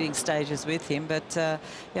concluding stages with him, but yeah,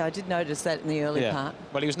 I did notice that in the early part.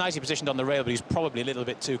 Well, he was nicely positioned on the rail, but he was probably a little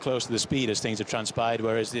bit too close to the speed as things have transpired,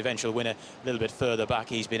 whereas the eventual winner a little bit further back,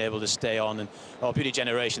 he's been able to stay on. And Beauty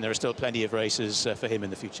Generation, there are still plenty of races for him in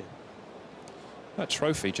the future. That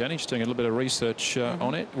trophy, Jenny, just doing a little bit of research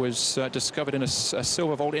on it, was discovered in a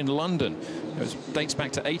silver vault in London. It dates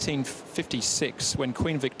back to 1856 when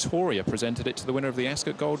Queen Victoria presented it to the winner of the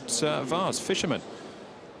Ascot Gold Vase, Fisherman.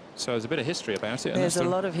 So there's a bit of history about it. There's a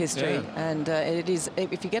lot of history, and it is.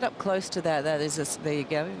 If you get up close to that, there you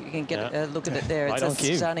go. You can get a look at it there. It's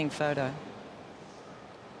a stunning photo.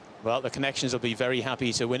 Well, the Connections will be very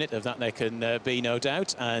happy to win it, of that there can be no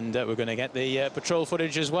doubt. And we're going to get the patrol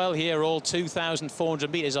footage as well here, all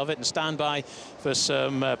 2,400 metres of it, and stand by for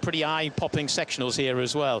some pretty eye-popping sectionals here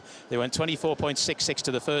as well. They went 24.66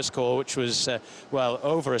 to the first call, which was, well,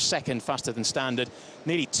 over a second faster than standard.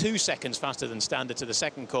 Nearly 2 seconds faster than standard to the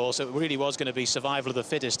second call, so it really was going to be survival of the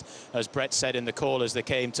fittest, as Brett said in the call as they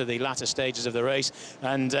came to the latter stages of the race.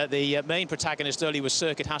 And the main protagonist early was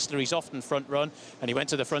Circuit Hassler. He's often front run, and he went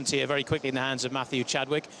to the frontier very quickly in the hands of Matthew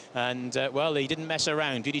Chadwick, and well, he didn't mess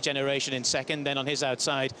around. Beauty Generation in second, then on his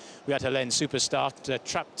outside we had Helene Superstar,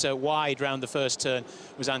 trapped wide round the first turn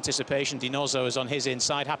was Anticipation. Dinozo is on his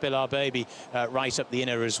inside, Hapilar Baby right up the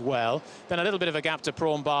inner as well. Then a little bit of a gap to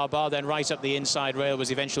Prawn Barbar, then right up the inside rail was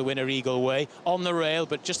the eventual winner Eagle Way, on the rail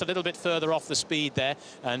but just a little bit further off the speed there,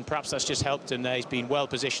 and perhaps that's just helped him there. He's been well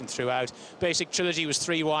positioned throughout. Basic Trilogy was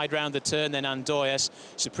 3 wide round the turn, then Andoyas,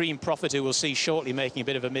 Supreme Prophet, who we'll see shortly making a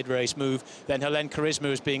bit of a mid-race move, then Helene Charisma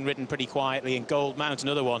was being ridden pretty quietly, and Gold Mount,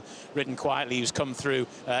 another one ridden quietly, who's come through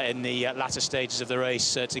in the latter stages of the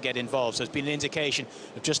race to get involved. So it's been an indication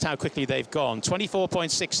of just how quickly they've gone.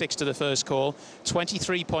 24.66 to the first call,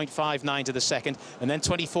 23.59 to the second, and then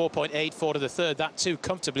 24.84 to the third. That too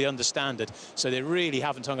comfortably under standard, so they really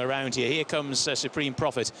haven't hung around here. Here comes Supreme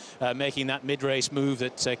Prophet making that mid-race move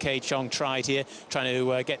that Kay Chong tried here, trying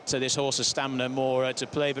to get this horse's stamina more to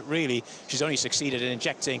play, but really she's only succeeded in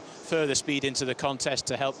injecting further speed into the contest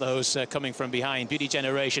to help those coming from behind. Beauty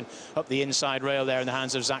Generation up the inside rail there in the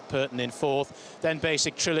hands of Zach Purton in fourth. Then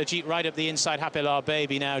Basic Trilogy right up the inside. Hapilar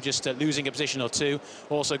Baby now just losing a position or two.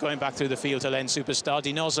 Also going back through the field to Len Superstar.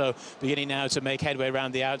 Dinozo beginning now to make headway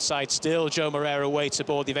around the outside. Still Joe Moreira waits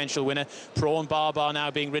aboard the eventual winner. Prawn Barbar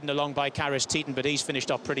now being ridden along by Karis Teton, but he's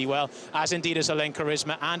finished off pretty well, as indeed as Helene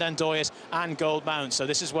Charisma and Andoyas and Gold Mount. So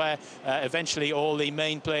this is where eventually all the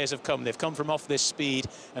main players have come. They've come from off this speed,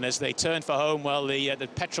 and as they turn for home, well, the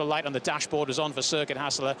petrol light on the dashboard was on for Circuit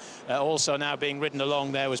Hassler. Also now being ridden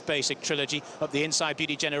along there was Basic Trilogy. Up the inside,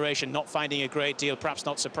 Beauty Generation not finding a great deal, perhaps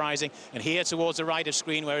not surprising. And here towards the right of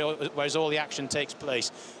screen, where all the action takes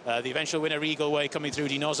place, the eventual winner Eagle Way coming through.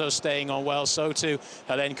 Dinozo staying on well, so too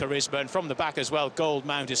Helene Charisma, and from the back as well, Gold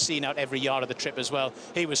Mount has seen out every yard of the trip as well.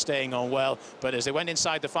 He was staying on well, but as they went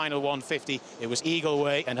inside the final 150, it was Eagle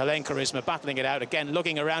Way and Helene Charisma battling it out again,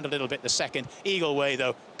 looking around a little bit the second. Eagle Way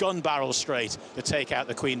though, gun barrel straight to take out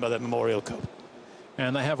the Queen Mother Memorial Cup.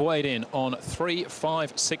 And they have weighed in on 3,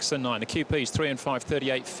 5, 6 and 9. The QPs 3 and 5,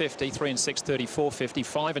 38.50, 3 and 6, 34.50,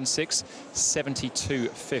 5 and 6,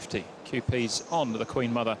 72.50. QPs on the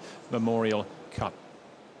Queen Mother Memorial Cup.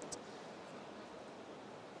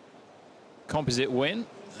 Composite win.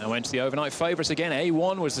 I went to the overnight favourites again.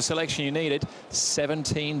 A1 was the selection you needed.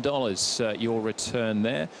 $17 your return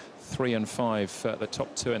there. 3 and 5 the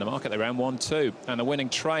top two in the market. They ran 1-2. And the winning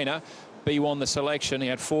trainer, B1 the selection. He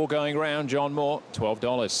had 4 going round. John Moore,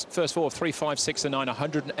 $12. First 4, 3, 5, 6 and 9,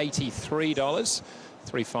 $183.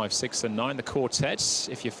 3, 5, 6 and 9. The quartet,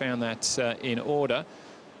 if you found that in order,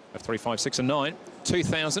 of 3, 5, 6 and 9,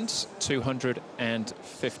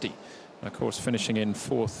 2,250. Of course, finishing in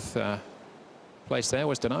 4th place there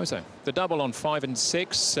was Donoso. The double on 5 and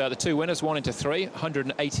 6, the two winners, 1 into 3,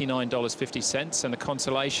 $189.50, and the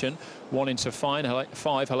consolation, 1 into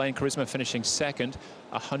 5, Helene Charisma finishing 2nd,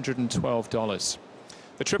 $112.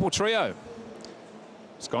 The triple trio,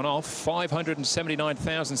 it's gone off,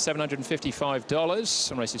 $579,755.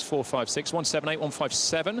 Some races 4, 5, 6, 178,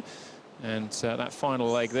 157. And that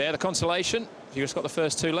final leg there, the consolation, if you just got the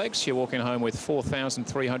first two legs, you're walking home with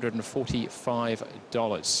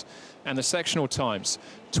 $4,345. And the sectional times,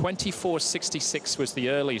 24.66 was the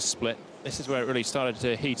early split. This is where it really started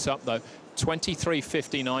to heat up, though.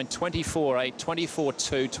 23.59, 24.8,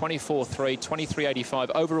 24.2, 24.3,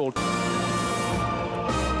 23.85 overall.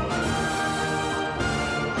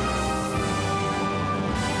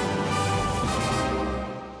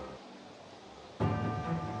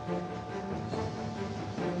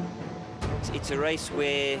 It's a race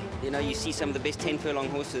where, you know, you see some of the best 10 furlong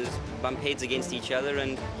horses bump heads against each other,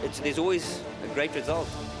 and there's always a great result.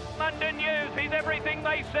 London News, he's everything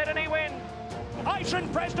they said and he wins. Asian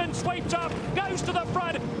President sweeps up, goes to the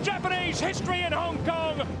front. Japanese history in Hong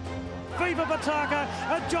Kong. Viva Bataka,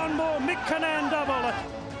 a John Moore, Mick Cannan double.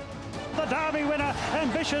 The Derby winner,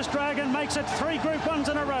 Ambitious Dragon, makes it 3 Group 1s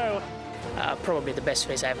in a row. Probably the best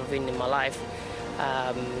race I've ever been in my life.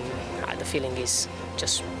 The feeling is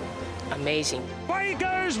just amazing. Way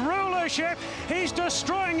goes Rulership. He's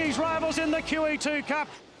destroying his rivals in the QE2 Cup.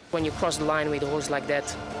 When you cross the line with a horse like that,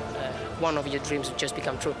 one of your dreams will just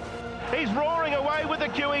become true. He's roaring away with the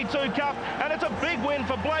QE2 Cup, and it's a big win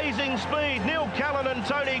for Blazing Speed, Neil Callan and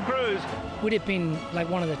Tony Cruz. Would have been like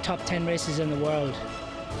one of the top 10 races in the world.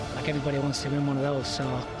 Like everybody wants to win one of those, so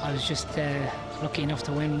I was just lucky enough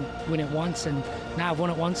to win it once, and now I've won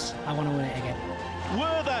it once, I want to win it again.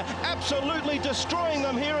 Werther absolutely destroying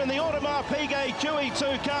them here in the Audemars Piguet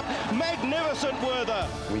QE2 Cup. Magnificent Werther.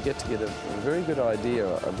 We get to get a very good idea,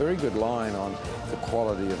 a very good line on the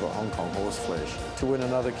quality of a Hong Kong horse flesh. To win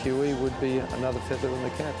another QE would be another feather in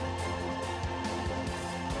the cap.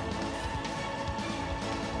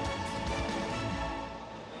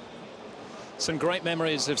 Some great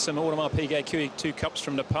memories of some Audemars Piguet QE2 Cups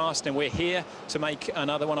from the past, and we're here to make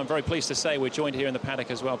another one. I'm very pleased to say we're joined here in the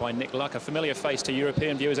paddock as well by Nick Luck, a familiar face to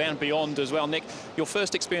European viewers and beyond as well. Nick, your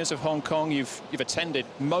first experience of Hong Kong, you've attended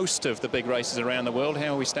most of the big races around the world.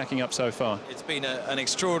 How are we stacking up so far? It's been an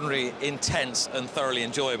extraordinary, intense and thoroughly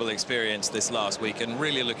enjoyable experience this last week, and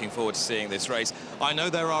really looking forward to seeing this race. I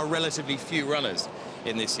know there are relatively few runners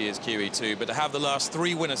in this year's QE2, but to have the last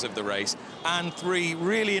 3 winners of the race and 3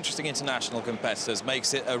 really interesting international competitors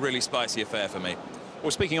makes it a really spicy affair for me. Well,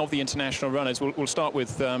 speaking of the international runners, we'll start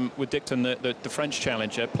with Dicton, the French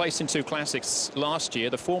challenger. Placed in 2 classics last year,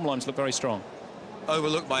 the form lines look very strong.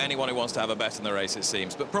 Overlooked by anyone who wants to have a bet in the race, it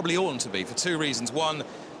seems, but probably oughtn't to be for 2 reasons. One,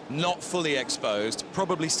 not fully exposed,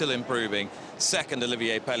 probably still improving. Second,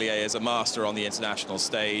 Olivier Pellier is a master on the international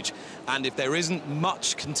stage, and if there isn't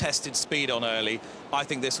much contested speed on early, I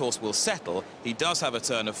think this horse will settle. He does have a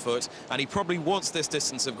turn of foot, and he probably wants this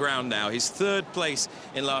distance of ground now. His 3rd place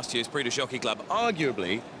in last year's Prix du Jockey Club,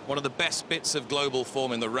 arguably one of the best bits of global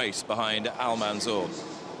form in the race behind Al Mansour.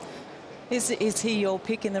 Is he your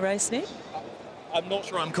pick in the race, Nick? I'm not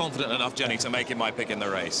sure I'm confident enough, Jenny, to make him my pick in the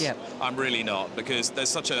race. Yeah. I'm really not, because there's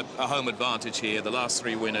such a home advantage here. The last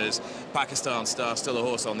 3 winners, Pakistan Star, still a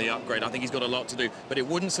horse on the upgrade. I think he's got a lot to do, but it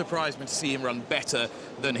wouldn't surprise me to see him run better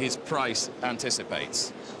than his price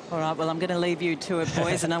anticipates. All right, well, I'm going to leave you to it,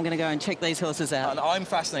 boys, and I'm going to go and check these horses out. And I'm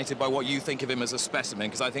fascinated by what you think of him as a specimen,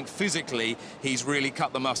 because I think physically he's really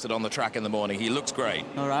cut the mustard on the track in the morning. He looks great.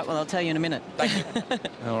 All right, well, I'll tell you in a minute. Thank you.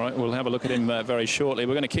 All right, we'll have a look at him very shortly.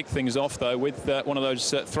 We're going to kick things off, though, with one of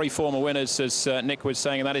those 3 former winners, as Nick was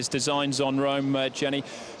saying, and that is Designs on Rome, Jenny.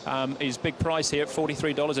 His big price here at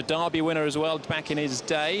 $43, a Derby winner as well back in his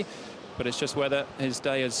day, but it's just whether his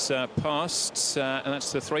day has passed, and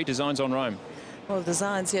that's the 3 Designs on Rome. Well,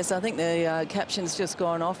 Designs, yes, I think the caption's just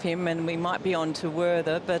gone off him, and we might be on to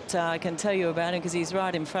Werther, but I can tell you about him because he's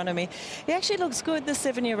right in front of me. He actually looks good, the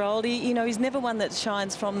 7-year-old. You know, he's never one that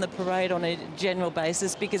shines from the parade on a general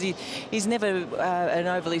basis because he's never an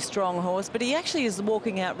overly strong horse, but he actually is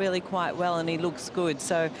walking out really quite well, and he looks good.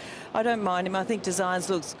 So I don't mind him. I think Designs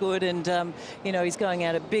looks good, and, you know, he's going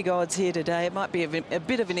out at big odds here today. It might be a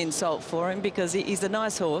bit of an insult for him because he's a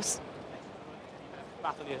nice horse.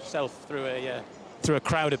 Battle yourself through a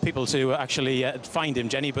crowd of people to actually find him,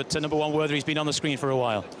 Jenny, but number 1 Werther, he's been on the screen for a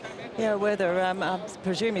while. Yeah, Werther, I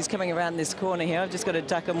presume he's coming around this corner here. I've just got to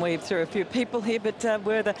duck and weave through a few people here, but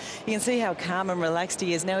Werther, you can see how calm and relaxed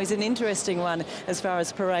he is. Now, he's an interesting one as far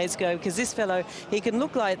as parades go, because this fellow, he can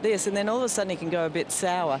look like this, and then all of a sudden he can go a bit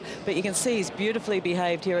sour. But you can see he's beautifully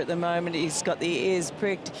behaved here at the moment. He's got the ears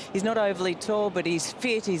pricked. He's not overly tall, but he's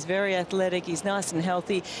fit. He's very athletic. He's nice and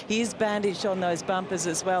healthy. He is bandaged on those bumpers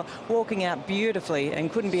as well, walking out beautifully,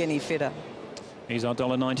 and couldn't be any fitter. He's our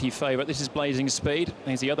 $1.90 favourite. This is Blazing Speed.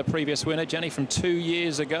 He's the other previous winner, Jenny, from 2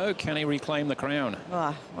 years ago. Can he reclaim the crown?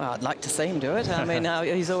 Well, I'd like to see him do it. I mean,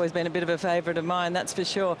 he's always been a bit of a favourite of mine, that's for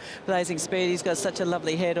sure. Blazing Speed, he's got such a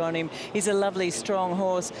lovely head on him. He's a lovely, strong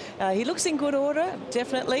horse. He looks in good order,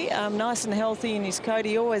 definitely. Nice and healthy in his coat.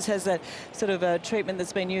 He always has that sort of treatment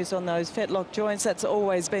that's been used on those fetlock joints. That's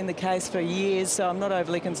always been the case for years, so I'm not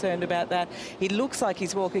overly concerned about that. He looks like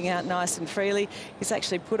he's walking out nice and freely. He's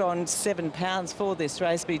actually put on 7 pounds for this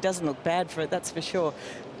race, but he doesn't look bad for it, that's for sure.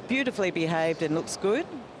 Beautifully behaved and looks good.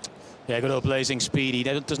 Yeah, good old Blazing Speed. He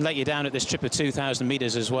doesn't let you down at this trip of 2,000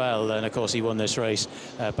 metres as well. And, of course, he won this race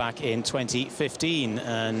back in 2015.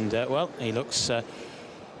 And, well, he looks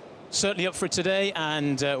certainly up for it today.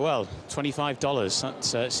 And, well,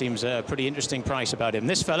 $25. That seems a pretty interesting price about him.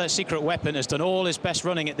 This fella, Secret Weapon, has done all his best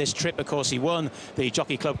running at this trip. Of course, he won the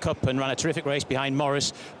Jockey Club Cup and ran a terrific race behind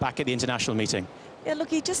Morris back at the international meeting. Yeah,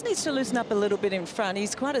 look, he just needs to loosen up a little bit in front.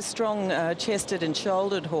 He's quite a strong chested and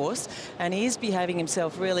shouldered horse, and he is behaving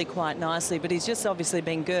himself really quite nicely, but he's just obviously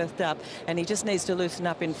been girthed up, and he just needs to loosen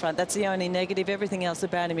up in front. That's the only negative. Everything else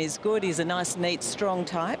about him is good. He's a nice, neat, strong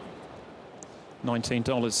type.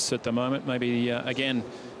 $19 at the moment. Maybe, again,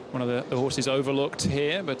 one of the horses overlooked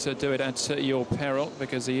here, but do it at your peril,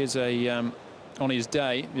 because he is a... on his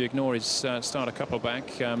day, you ignore his start a couple back,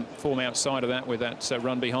 form outside of that with that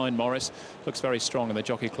run behind Morris. Looks very strong in the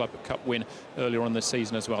Jockey Club Cup win earlier on in the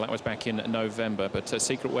season as well. That was back in November. But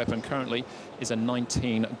Secret Weapon currently is a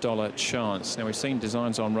 $19 chance. Now, we've seen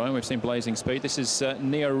Designs on Rome. We've seen Blazing Speed. This is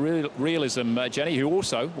Neo-Realism, Jenny, who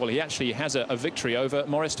also, well, he actually has a victory over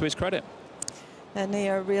Morris to his credit.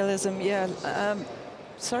 Neo-Realism, yeah.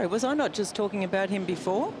 Sorry, was I not just talking about him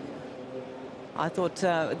before? I thought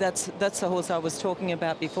that's the horse I was talking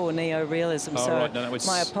about before, Neo-Realism. Oh, so right. No, that was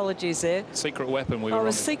my apologies there. Secret Weapon. We were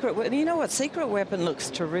on. Secret Weapon. You know what? Secret Weapon looks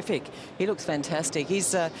terrific. He looks fantastic. He's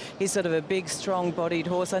sort of a big, strong-bodied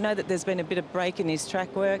horse. I know that there's been a bit of break in his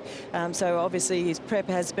track work, so obviously his prep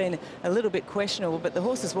has been a little bit questionable, but the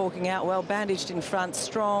horse is walking out well, bandaged in front,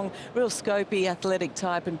 strong, real scopy, athletic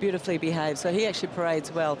type, and beautifully behaved. So he actually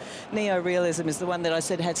parades well. Neo-Realism is the one that I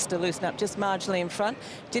said has to loosen up just marginally in front.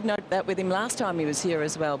 Did note that with him last time he was here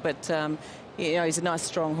as well, but you know, he's a nice,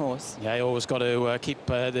 strong horse. Yeah, you always got to keep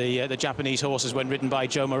the Japanese horses when ridden by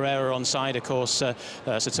Joe Moreira on side. Of course,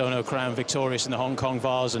 Satono Crown victorious in the Hong Kong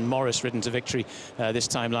Vase, and Morris ridden to victory this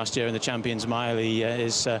time last year in the Champions Mile. He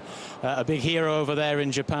is a big hero over there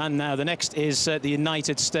in Japan. Now, the next is the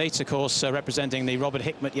United States, of course, representing the Robert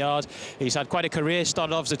Hickmott Yard. He's had quite a career,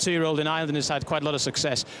 started off as a 2-year-old in Ireland and has had quite a lot of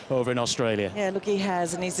success over in Australia. Yeah, look, he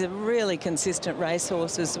has, and he's a really consistent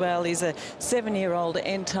racehorse as well. He's a 7-year-old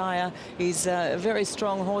entire. He's a very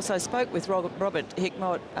strong horse. I spoke with Robert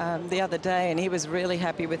Hickmott the other day, and he was really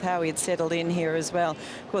happy with how he had settled in here as well.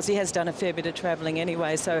 Of course, he has done a fair bit of travelling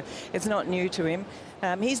anyway, so it's not new to him.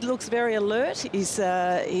 He looks very alert. He's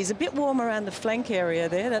a bit warm around the flank area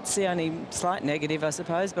there. That's the only slight negative, I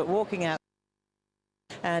suppose, but walking out.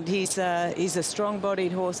 And he's a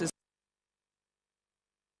strong-bodied horse.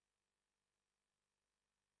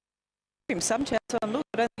 Some chance on look.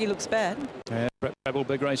 I don't think he looks bad. Yeah, Rebel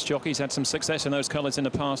big race jockey's had some success in those colours in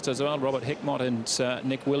the past as well. Robert Hickmott and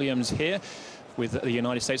Nick Williams here with the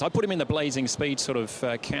United States. I put him in the Blazing Speed sort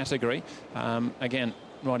of category. Again,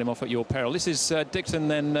 ride him off at your peril. This is Dicton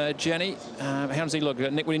then, Jenny. How does he look?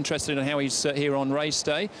 Nick, we're interested in how he's here on race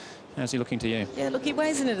day. How's he looking to you? Yeah, look, he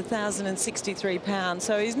weighs in at 1,063 pounds,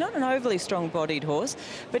 so he's not an overly strong-bodied horse,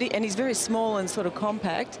 but and he's very small and sort of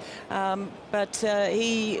compact, but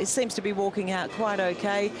he seems to be walking out quite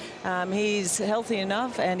okay. He's healthy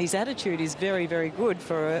enough, and his attitude is very, very good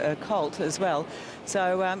for a colt as well.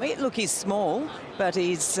 So, look, he's small, but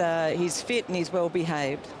he's fit and he's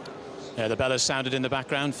well-behaved. Yeah, the bell has sounded in the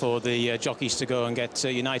background for the jockeys to go and get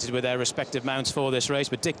united with their respective mounts for this race,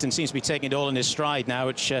 but Dicton seems to be taking it all in his stride now,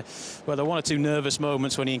 which, well, there were 1 or 2 nervous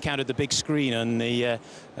moments when he encountered the big screen on the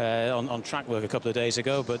on track work a couple of days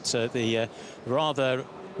ago, but the rather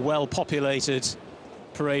well-populated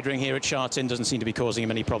parade ring here at Sha Tin doesn't seem to be causing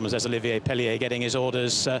him any problems. There's Olivier Pellier getting his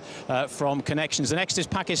orders from Connections. The next is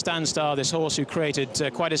Pakistan Star, this horse who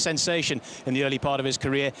created quite a sensation in the early part of his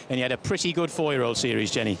career, and he had a pretty good 4-year-old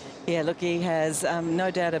series, Jenny. Yeah, look, he has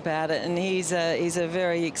no doubt about it, and he's a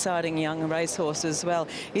very exciting young racehorse as well.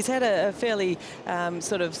 He's had a fairly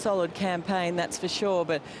sort of solid campaign, that's for sure,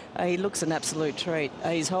 but he looks an absolute treat.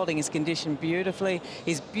 He's holding his condition beautifully.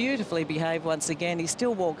 He's beautifully behaved once again. He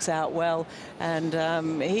still walks out well, and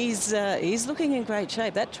he's looking in great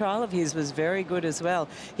shape. That trial of his was very good as well.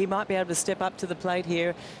 He might be able to step up to the plate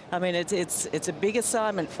here. I mean, it's a big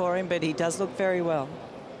assignment for him, but he does look very well.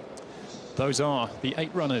 Those are the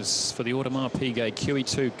 8 runners for the Audemars Piguet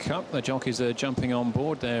QE2 Cup. The jockeys are jumping on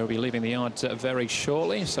board. They'll be leaving the yard very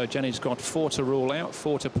shortly. So Jenny's got 4 to rule out,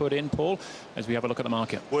 4 to put in, Paul, as we have a look at the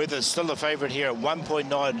market. Werther's still the favourite here at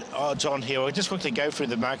 1.9 odds on here. We'll just quickly go through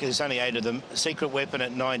the market. There's only 8 of them. Secret Weapon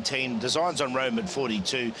at 19. Designs on Rome at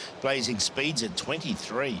 42. Blazing Speeds at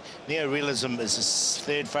 23. Neorealism is the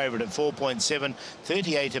third favourite at 4.7.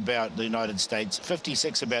 38 about the United States.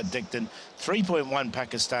 56 about Dicton. 3.1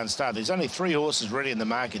 Pakistan Star. There's only 3 horses really in the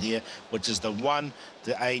market here, which is the 1,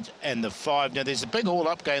 the 8 and the 5. Now there's a big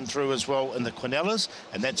all-up going through as well in the Quinellas,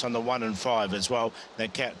 and that's on the 1 and 5 as well. The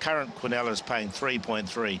current Quinella is paying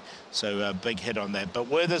 3.3, so a big hit on that. But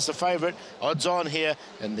Werther's the favourite, odds on here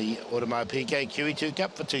in the Audemars Piguet QE2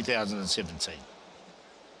 Cup for 2017.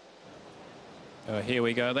 Here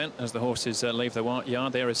we go then, as the horses leave the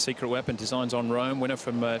yard. There is Secret Weapon, Designs on Rome, winner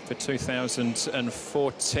for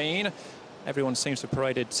 2014. Everyone seems to have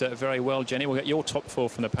paraded very well, Jenny. We'll get your top 4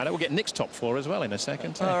 from the paddock. We'll get Nick's top 4 as well in a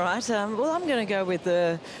second. All right. Well, I'm going to go with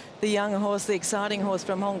the young horse, the exciting horse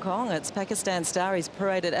from Hong Kong. It's Pakistan Star. He's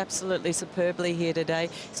paraded absolutely superbly here today.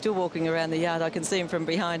 Still walking around the yard. I can see him from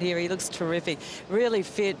behind here. He looks terrific. Really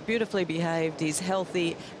fit, beautifully behaved. He's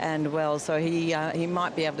healthy and well, so he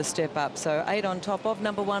might be able to step up. So 8 on top of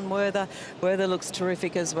number 1, Werther. Werther looks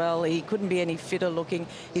terrific as well. He couldn't be any fitter looking.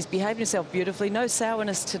 He's behaved himself beautifully. No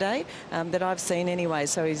sourness today that I've seen anyway,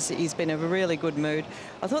 so he's been in a really good mood.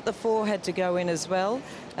 I thought the 4 had to go in as well,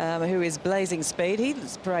 who is Blazing Speed.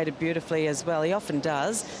 He's paraded beautifully as well. He often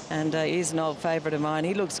does, and he's an old favourite of mine.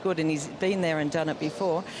 He looks good, and he's been there and done it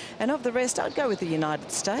before. And of the rest, I'd go with the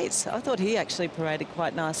United States. I thought he actually paraded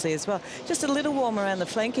quite nicely as well. Just a little warm around the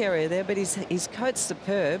flank area there, but his coat's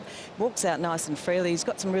superb. Walks out nice and freely. He's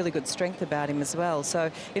got some really good strength about him as well.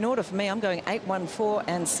 So in order for me, I'm going 8, 1, 4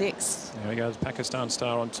 and 6. There we go. Pakistan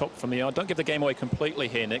Star on top from the yard. Don't give the game away completely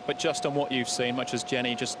here, Nick, but just on what you've seen, much as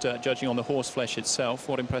Jenny, just judging on the horse flesh itself,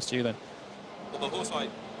 what impressed you then? Well, the horse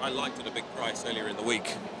I liked at a big price earlier in the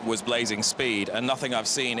week was Blazing Speed, and nothing I've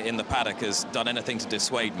seen in the paddock has done anything to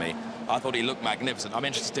dissuade me. I thought he looked magnificent. I'm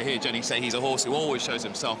interested to hear Jenny say he's a horse who always shows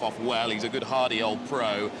himself off well. He's a good, hardy old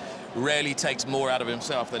pro. Rarely takes more out of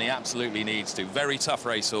himself than he absolutely needs to. Very tough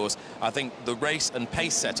racehorse. I think the race and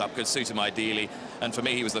pace setup could suit him ideally, and for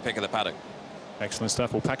me, he was the pick of the paddock. Excellent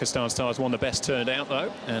stuff. Well, Pakistan Star's one of the best turned out,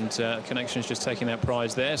 though, and Connections just taking that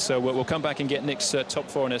prize there. So we'll come back and get Nick's top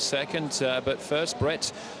 4 in a second. But first,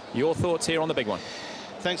 Brett, your thoughts here on the big one.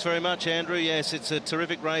 Thanks very much, Andrew. Yes, it's a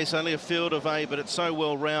terrific race, only a field of 8, but it's so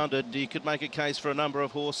well-rounded. You could make a case for a number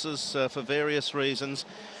of horses for various reasons.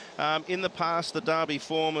 In the past, the Derby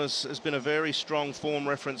form has been a very strong form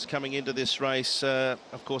reference coming into this race.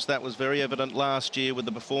 Of course, that was very evident last year with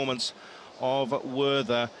the performance of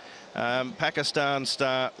Werther. Pakistan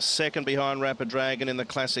Star second behind Rapid Dragon in the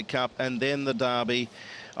Classic Cup, and then the Derby.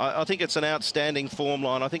 I think it's an outstanding form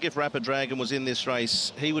line. I think if Rapid Dragon was in this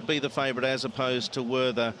race, he would be the favourite as opposed to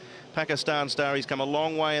Werther. Pakistan Star, he's come a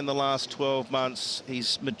long way in the last 12 months.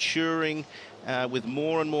 He's maturing with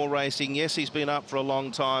more and more racing. Yes, he's been up for a long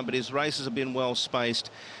time, but his races have been well spaced.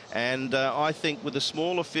 And I think with a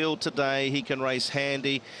smaller field today, he can race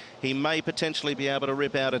handy. He may potentially be able to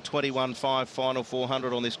rip out a 21.5 final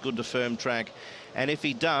 400 on this good to firm track. And if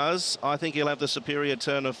he does, I think he'll have the superior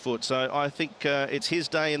turn of foot. So I think it's his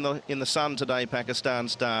day in the sun today, Pakistan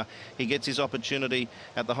Star. He gets his opportunity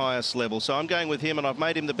at the highest level. So I'm going with him, and I've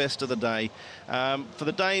made him the best of the day. For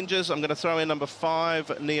the dangers, I'm going to throw in number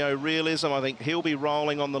 5, Neo Realism. I think he'll be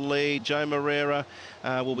rolling on the lead. Joe Moreira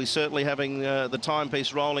will be certainly having the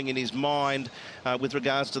timepiece rolling in his mind with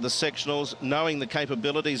regards to the sectionals, knowing the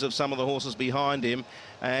capabilities of some of the horses behind him.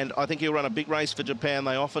 And I think he'll run a big race for Japan.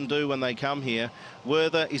 They often do when they come here.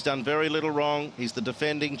 Werther, he's done very little wrong. He's the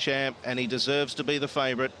defending champ, and he deserves to be the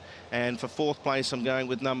favourite. And for 4th place, I'm going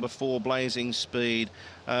with number 4, Blazing Speed.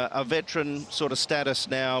 A veteran sort of status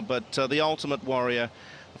now, but the ultimate warrior.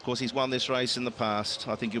 Of course, he's won this race in the past.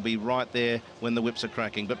 I think he'll be right there when the whips are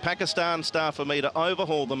cracking. But Pakistan Star for me to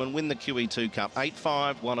overhaul them and win the QE2 Cup. 8,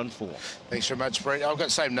 5, 1 and 4. Thanks very much, Brett. I've got the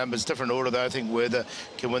same numbers, different order, though. I think Werther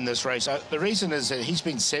can win this race. The reason is that he's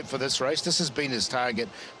been set for this race. This has been his target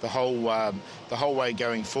the whole way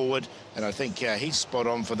going forward. And I think he's spot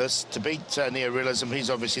on for this. To beat Neorealism, he's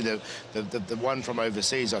obviously the one from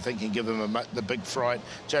overseas. I think can give him the big fright.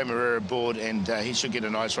 Joe Moreira aboard, and he should get a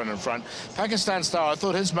nice run in front. Pakistan Star, I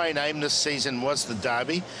thought his main aim this season was the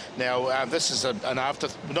Derby. Now, this is not an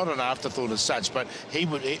afterthought as such, but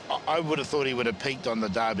I would have thought he would have peaked on the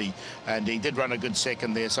Derby, and he did run a good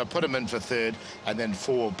second there. So I put him in for third, and then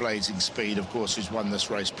 4 Blazing Speed, of course, who's won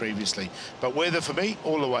this race previously. But Werther for me,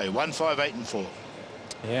 all the way. 1, 5, 8 and 4.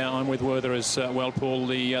 Yeah, I'm with Werther as well, Paul.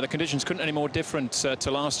 The conditions couldn't any more different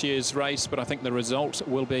to last year's race, but I think the result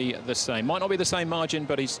will be the same. Might not be the same margin,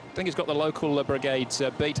 but I think he's got the local brigades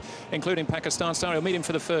beat, including Pakistan Star. He'll meet him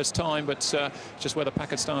for the first time, but just whether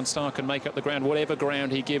Pakistan Star can make up the ground, whatever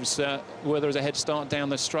ground he gives Werther as a head start down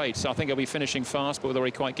the straight. So I think he'll be finishing fast, but whether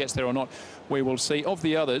he quite gets there or not, we will see. Of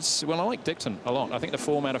the others, well, I like Dicton a lot. I think the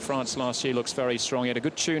form out of France last year looks very strong. He had a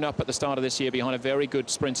good tune-up at the start of this year behind a very good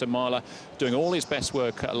sprinter miler, doing all his best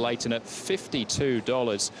work late, and at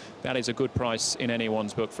 $52, that is a good price in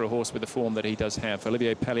anyone's book for a horse with the form that he does have.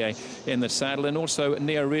 Olivier Pellier in the saddle, and also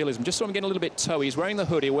Neorealism. Just saw him getting a little bit toey. He's wearing the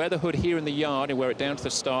hood. He'll wear the hood here in the yard. He'll wear it down to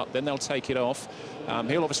the start. Then they'll take it off.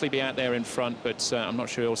 He'll obviously be out there in front, but I'm not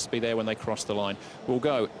sure he'll be there when they cross the line. We'll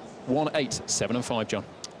go 1, 8, 7 and 5, John.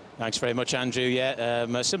 Thanks very much, Andrew.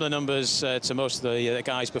 Yeah, similar numbers to most of the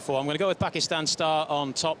guys before. I'm going to go with Pakistan Star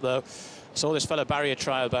on top, though. Saw this fella Barrier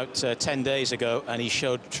trial about 10 days ago, and he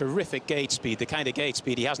showed terrific gate speed, the kind of gate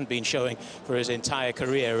speed he hasn't been showing for his entire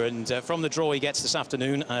career. And from the draw he gets this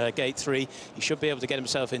afternoon, gate 3, he should be able to get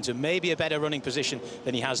himself into maybe a better running position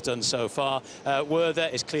than he has done so far. Werther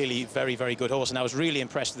is clearly very, very good horse, and I was really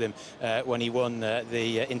impressed with him when he won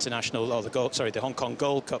the international, or the Hong Kong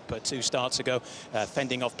Gold Cup 2 starts ago,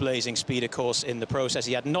 fending off Blazing Speed, of course, in the process.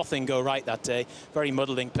 He had nothing go right that day, very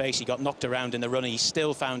muddling pace. He got knocked around in the run, and he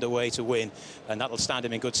still found a way to win. And that'll stand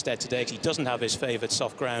him in good stead today, because he doesn't have his favoured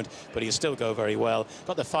soft ground, but he'll still go very well.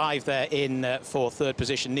 Got the 5 there in for third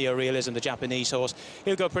position, Neorealism, the Japanese horse.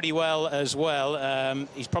 He'll go pretty well as well.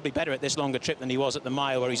 He's probably better at this longer trip than he was at the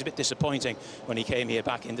mile, where he's a bit disappointing when he came here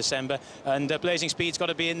back in December. And Blazing Speed's got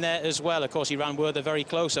to be in there as well. Of course, he ran Werther very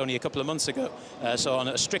close only a couple of months ago. So on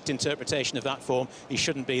a strict interpretation of that form, he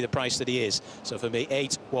shouldn't be the price that he is. So for me,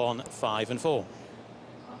 8, 1, 5 and 4.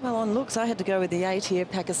 Well, on looks, I had to go with the 8 here,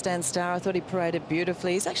 Pakistan Star. I thought he paraded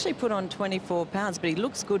beautifully. He's actually put on 24 pounds, but he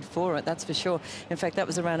looks good for it, that's for sure. In fact, that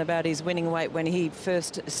was around about his winning weight when he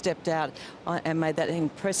first stepped out and made that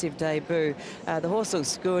impressive debut. The horse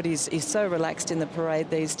looks good. He's so relaxed in the parade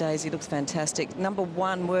these days. He looks fantastic. Number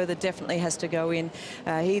 1, Werther, definitely has to go in.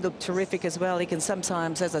 He looked terrific as well. He can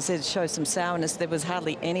sometimes, as I said, show some sourness. There was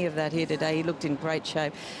hardly any of that here today. He looked in great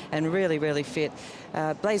shape and really, really fit.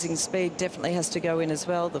 Blazing Speed definitely has to go in as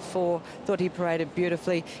well. The 4, thought he paraded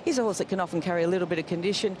beautifully. He's a horse that can often carry a little bit of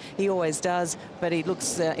condition. He always does, but he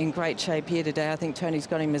looks in great shape here today. I think Tony's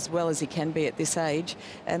got him as well as he can be at this age.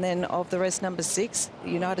 And then of the rest, number 6,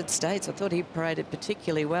 United States. I thought he paraded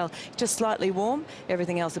particularly well. Just slightly warm.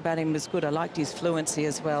 Everything else about him was good. I liked his fluency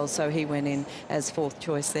as well, so he went in as 4th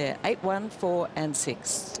choice there. 8, 1, 4 and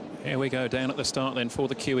 6. Here we go, down at the start then for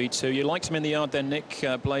the QE2. You liked him in the yard then, Nick,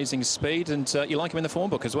 Blazing Speed, and you like him in the form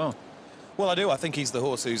book as well. Well, I do. I think he's the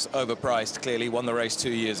horse who's overpriced, clearly. Won the race 2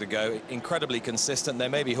 years ago. Incredibly consistent. There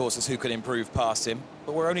may be horses who can improve past him,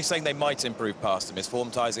 but we're only saying they might improve past him. His form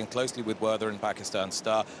ties in closely with Werther and Pakistan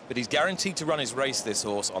Star, but he's guaranteed to run his race, this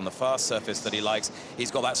horse, on the fast surface that he likes. He's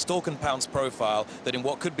got that stalk and pounce profile that in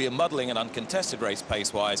what could be a muddling and uncontested race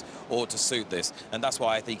pace-wise ought to suit this, and that's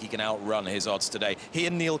why I think he can outrun his odds today. He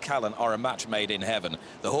and Neil Callan are a match made in heaven.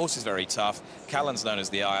 The horse is very tough. Callan's known as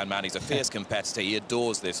the Iron Man. He's a fierce competitor. He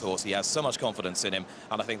adores this horse. He has so much confidence in him,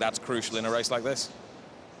 and I think that's crucial in a race like this.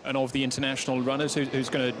 And of the international runners, who's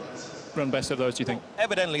going to run best of those, do you think?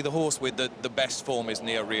 Evidently, the horse with the best form is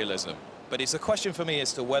Neorealism, but it's a question for me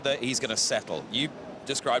as to whether he's going to settle. You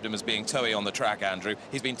described him as being toey on the track, Andrew.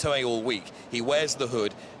 He's been toey all week. He wears the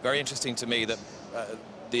hood. Very interesting to me that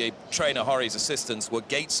the trainer, Horry's assistants, were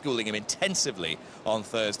gate schooling him intensively on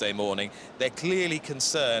Thursday morning. They're clearly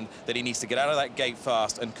concerned that he needs to get out of that gate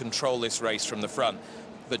fast and control this race from the front.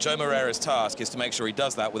 But Joe Moreira's task is to make sure he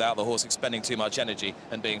does that without the horse expending too much energy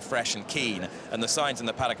and being fresh and keen. And the signs in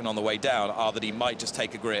the paddock and on the way down are that he might just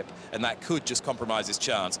take a grip, and that could just compromise his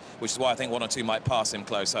chance, which is why I think 1 or 2 might pass him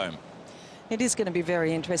close home. It is going to be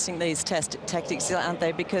very interesting, these tactics, aren't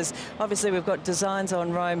they? Because obviously we've got Designs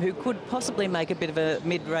on Rome, who could possibly make a bit of a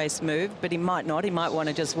mid-race move, but he might not. He might want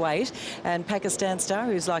to just wait. And Pakistan Star,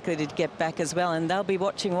 who's likely to get back as well, and they'll be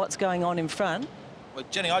watching what's going on in front. Well,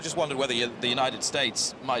 Jenny, I just wondered whether the United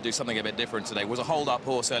States might do something a bit different today. Was a hold-up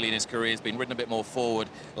horse early in his career, has been ridden a bit more forward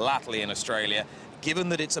latterly in Australia. Given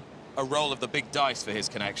that it's a roll of the big dice for his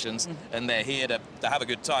connections, and they're here to have a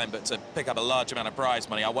good time, but to pick up a large amount of prize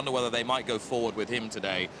money, I wonder whether they might go forward with him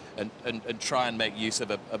today and try and make use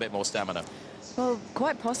of a bit more stamina. Well,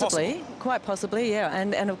 quite possibly. Quite possibly, yeah.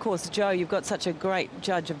 And of course, Joe, you've got such a great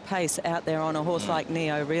judge of pace out there on a horse like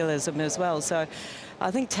Neo-Realism as well. So I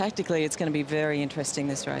think tactically it's going to be very interesting,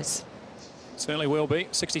 this race. Certainly will be.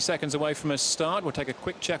 60 seconds away from a start. We'll take a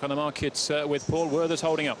quick check on the markets with Paul. Werther's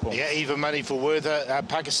holding up, Paul. Yeah, even money for Werther.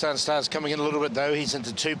 Pakistan Star's coming in a little bit, though. He's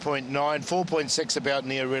into 2.9, 4.6 about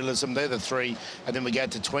Neo-Realism. They're the three. And then we go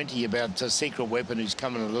to 20 about Secret Weapon, who's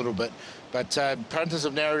coming a little bit. But punters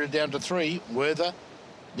have narrowed it down to 3. Werther,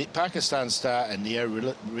 Pakistan Star and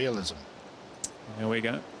Neo-Realism. There we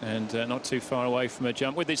go. And not too far away from a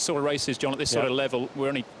jump. With these sort of races, John, at this sort of level, we're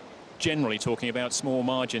only generally talking about small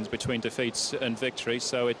margins between defeats and victories,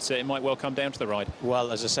 so it might well come down to the ride.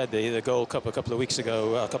 Well, as I said, the Gold Cup a couple of weeks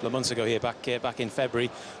ago, a couple of months ago here, back in February,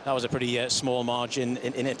 that was a pretty small margin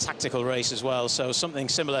in a tactical race as well. So something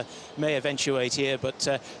similar may eventuate here. But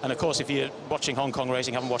and of course, if you're watching Hong Kong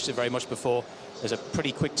racing, haven't watched it very much before, there's a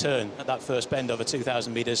pretty quick turn at that first bend over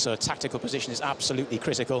 2,000 metres, so a tactical position is absolutely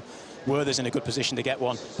critical. Werther's in a good position to get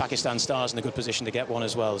one. Pakistan Star's in a good position to get one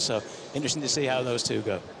as well. So interesting to see how those two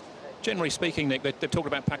go. Generally speaking, Nick, they've talked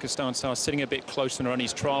about Pakistan Star sitting a bit closer and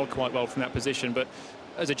he's trialled quite well from that position, but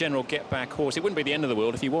as a general get-back horse, it wouldn't be the end of the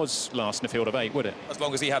world if he was last in a field of 8, would it? As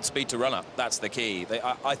long as he had speed to run up, that's the key.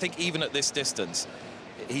 I think even at this distance,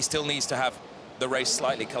 he still needs to have the race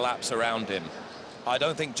slightly collapse around him. I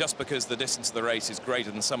don't think just because the distance of the race is greater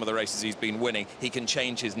than some of the races he's been winning, he can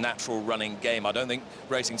change his natural running game. I don't think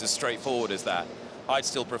racing's as straightforward as that. I'd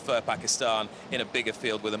still prefer Pakistan in a bigger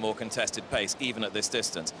field with a more contested pace, even at this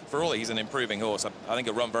distance. For all, he's an improving horse. I think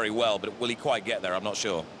he'll run very well, but will he quite get there? I'm not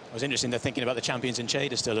sure. It was interesting, they're thinking about the champions in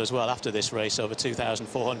Cheddar still as well after this race over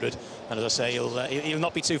 2,400. And as I say, he'll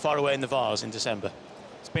not be too far away in the Vars in December.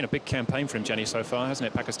 It's been a big campaign for him, Jenny, so far, hasn't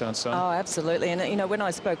it, Pakistan Star? Oh, absolutely. And, you know, when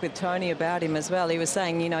I spoke with Tony about him as well, he was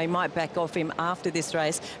saying, you know, he might back off him after this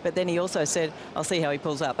race, but then he also said, I'll see how he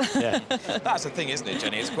pulls up. Yeah. That's the thing, isn't it,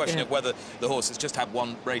 Jenny? It's a question of whether the horse has just had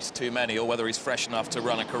one race too many or whether he's fresh enough to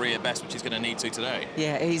run a career best, which he's going to need to today.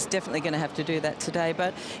 Yeah, he's definitely going to have to do that today,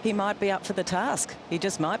 but he might be up for the task. He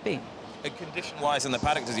just might be. And condition-wise in the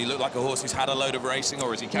paddock, does he look like a horse who's had a load of racing,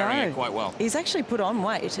 or is he carrying it quite well? He's actually put on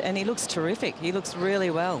weight, and he looks terrific. He looks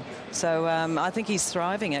really well. So I think he's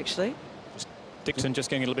thriving, actually. Dixon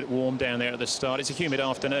just getting a little bit warm down there at the start. It's a humid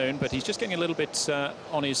afternoon, but he's just getting a little bit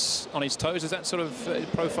on his toes. Is that sort of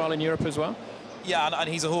profile in Europe as well? Yeah, and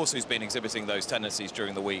he's a horse who's been exhibiting those tendencies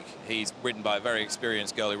during the week. He's ridden by a very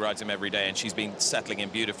experienced girl who rides him every day, and she's been settling him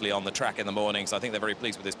beautifully on the track in the mornings. I think they're very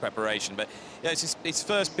pleased with his preparation. But yeah, it's his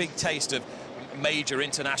first big taste of major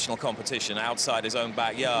international competition outside his own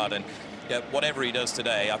backyard. And yeah, whatever he does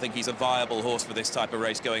today, I think he's a viable horse for this type of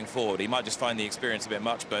race going forward. He might just find the experience a bit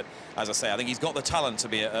much, but as I say, I think he's got the talent to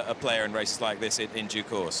be a player in races like this in due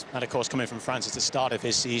course. And of course, coming from France, it's the start of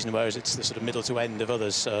his season, whereas it's the sort of middle to end of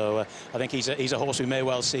others. So I think he's a horse we may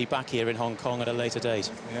well see back here in Hong Kong at a later date.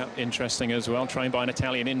 Yeah, interesting as well. Trained by an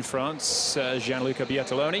Italian in France, Gianluca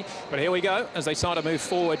Biataloni. But here we go as they start to move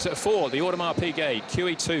forward for the Audemars Piguet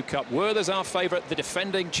QE2 Cup. Werther's our favourite, the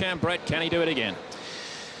defending champ. Brett, can he do it again?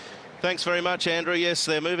 Thanks very much, Andrew. Yes,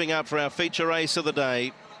 they're moving up for our feature race of the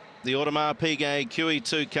day. The Audemars Piguet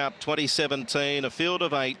QE2 Cup 2017, a field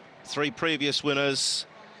of 8, 3 previous winners.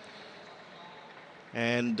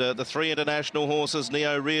 And the 3 international horses,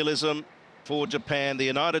 Neo-Realism for Japan, the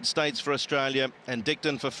United States for Australia, and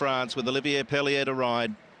Dicton for France, with Olivier Pellier to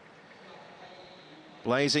ride.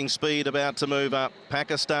 Blazing Speed about to move up.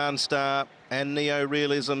 Pakistan Star and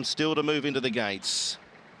Neo-Realism still to move into the gates.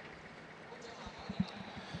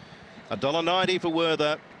 $1.90 for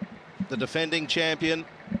Werther, the defending champion.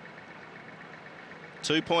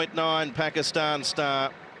 2.9 Pakistan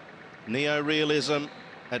Star. Neo-Realism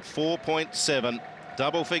at 4.7.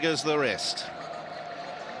 Double figures the rest.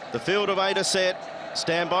 The field of 8 are set.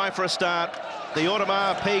 Stand by for a start. The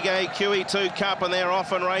Audemars Piguet QE2 Cup, and they're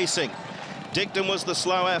off and racing. Dicton was the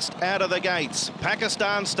slowest out of the gates.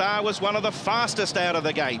 Pakistan Star was one of the fastest out of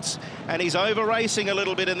the gates. And he's over-racing a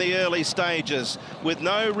little bit in the early stages with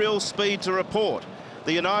no real speed to report.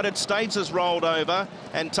 The United States has rolled over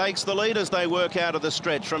and takes the lead as they work out of the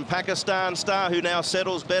stretch from Pakistan Star, who now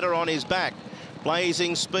settles better on his back.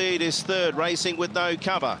 Blazing Speed is third, racing with no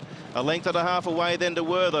cover. A length and a half away then to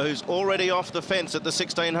Werther, who's already off the fence at the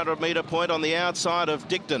 1600-metre point on the outside of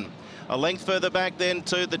Dicton. A length further back then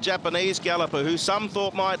to the Japanese galloper, who some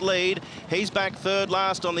thought might lead. He's back third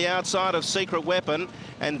last on the outside of Secret Weapon,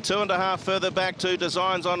 and 2.5 further back to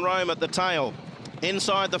Designs on Rome at the tail.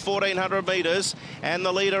 Inside the 1400 metres, and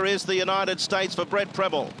the leader is the United States for Brett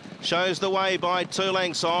Preble. Shows the way by 2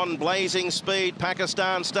 lengths on. Blazing Speed,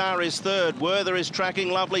 Pakistan Star is third. Werther is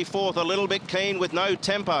tracking lovely fourth, a little bit keen with no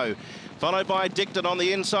tempo. Followed by Dicton on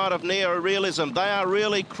the inside of Neo Realism. They are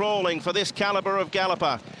really crawling for this calibre of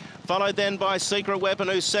galloper. Followed then by Secret Weapon,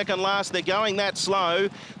 who's second last. They're going that slow.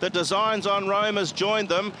 The Designs on Rome has joined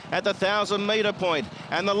them at the 1000-metre point.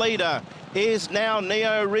 And the leader is now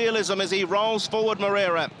Neo Realism as he rolls forward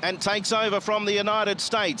Moreira and takes over from the United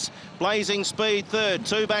States. Blazing Speed third,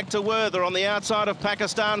 2 back to Werther on the outside of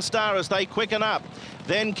Pakistan Star as they quicken up.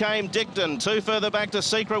 Then came Dicton, 2 further back to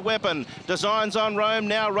Secret Weapon. Designs on Rome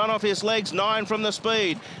now run off his legs, 9 from the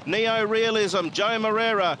speed. Neo Realism, Joe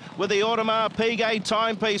Moreira with the Audemars Piguet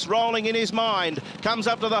timepiece rolling in his mind. Comes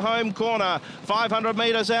up to the home corner, 500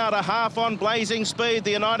 metres out, a half on Blazing Speed.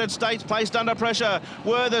 The United States placed under pressure.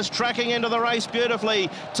 Werther's tracking into the race beautifully.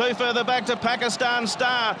 2 further back to Pakistan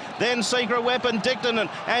Star. Then Secret Weapon, Dicton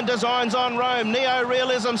and Designs on Rome. Neo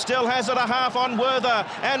Realism still has it, a half on Werther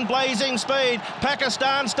and Blazing Speed. Pakistan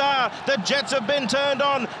Star, the jets have been turned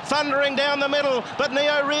on, thundering down the middle, but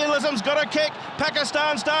Neo Realism's got a kick.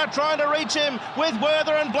 Pakistan Star trying to reach him with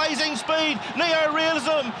Werther and Blazing Speed. Neo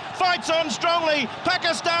Realism fights on strongly.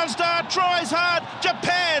 Pakistan Star tries hard.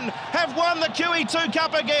 Japan have won the QE2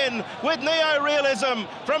 Cup again with Neo Realism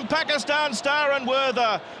from Pakistan Star and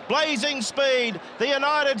Werther. Blazing Speed, the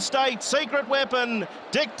United States, Secret Weapon,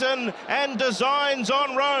 Dicton and Designs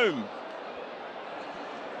on Rome.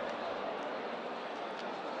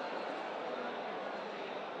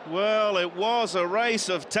 Well, it was a race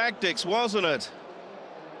of tactics, wasn't it?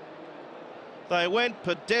 They went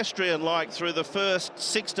pedestrian-like through the first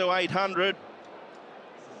 6 to 800.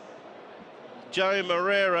 Joe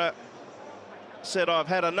Moreira said, I've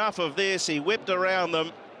had enough of this. He whipped around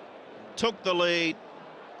them, took the lead,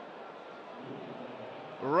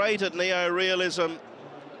 rated Neo Realism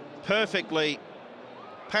perfectly.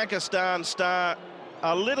 Pakistan Star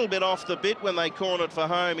a little bit off the bit when they cornered for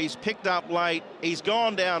home. He's picked up late. He's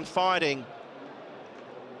gone down fighting.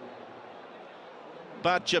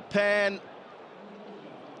 But Japan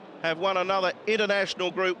have won another international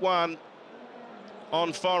Group 1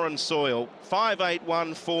 on foreign soil.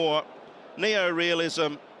 5-8-1-4. Neo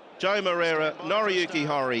Realism, Joe Moreira, Noriyuki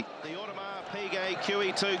Hori. The Audemars Piguet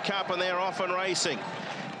QE2 Cup, and they're off and racing.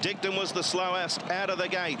 Dicton was the slowest out of the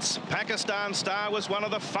gates. Pakistan Star was one of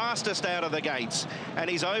the fastest out of the gates. And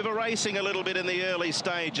he's over-racing a little bit in the early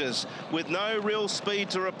stages with no real speed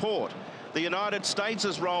to report. The United States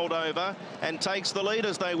has rolled over and takes the lead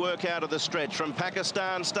as they work out of the stretch from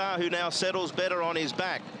Pakistan Star, who now settles better on his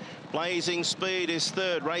back. Blazing Speed is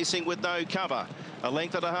third, racing with no cover. A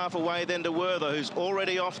length and a half away then to Werther, who's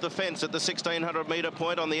already off the fence at the 1600-metre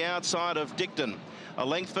point on the outside of Dicton. A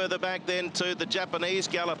length further back then to the Japanese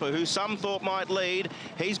galloper, who some thought might lead.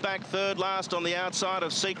 He's back third last on the outside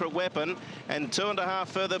of Secret Weapon, and 2.5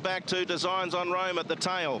 further back to Designs on Rome at the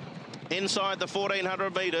tail. Inside the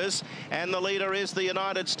 1400 metres, and the leader is the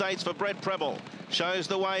United States for Brett Preble. Shows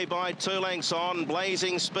the way by 2 lengths on.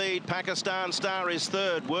 Blazing Speed, Pakistan Star is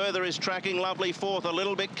third. Werther is tracking lovely fourth, a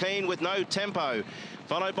little bit keen with no tempo.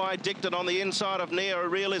 Followed by Dicton on the inside of Neo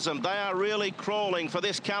Realism. They are really crawling for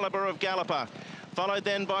this calibre of galloper. Followed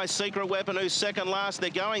then by Secret Weapon, who's second last. They're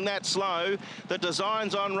going that slow. The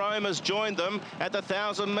Designs on Rome has joined them at the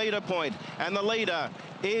 1000-metre point. And the leader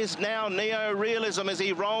is now Neo Realism as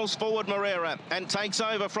he rolls forward Moreira and takes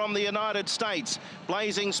over from the United States.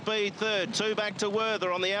 Blazing Speed third, 2 back to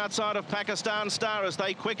Werther on the outside of Pakistan Star as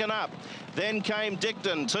they quicken up. Then came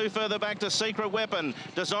Dicton, 2 further back to Secret Weapon.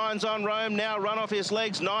 Designs on Rome now run off his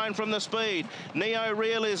legs, 9 from the speed. Neo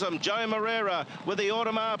Realism, Joe Moreira with the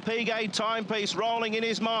Audemars Piguet timepiece rolling in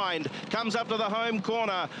his mind. Comes up to the home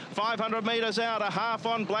corner, 500 metres out, a half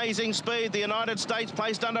on Blazing Speed. The United States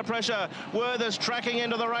placed under pressure. Werther's tracking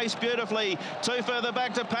into the race beautifully. 2 further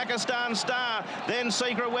back to Pakistan Star. Then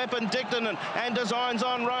Secret Weapon, Dicton and Designs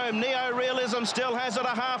on Rome. Neo Realism still has it, a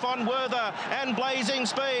half on Werther and Blazing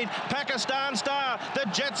Speed. Pakistan Star, the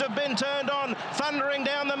jets have been turned on, thundering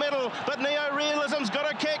down the middle, but Neo Realism's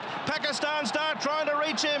got a kick. Pakistan Star trying to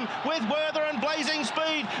reach him with Werther and Blazing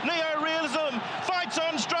Speed. Neo Realism fights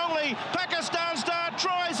on strongly. Pakistan Star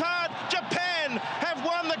tries hard. Japan have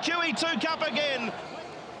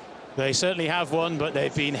They certainly have won, but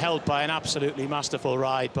they've been held by an absolutely masterful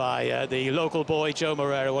ride by the local boy, Joe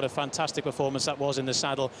Moreira. What a fantastic performance that was in the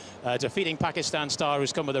saddle, defeating Pakistan Star,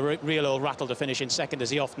 who's come with a real old rattle to finish in second, as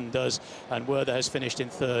he often does, and Werther has finished in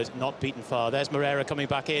third, not beaten far. There's Moreira coming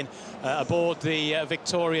back in aboard the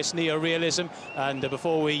victorious Neo-Realism, and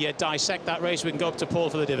before we dissect that race, we can go up to Paul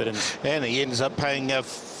for the dividends. And he ends up paying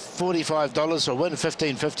 $45 for a win,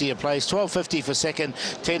 $15.50 a place, $12.50 for second,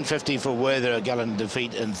 $10.50 for Werther, a gallant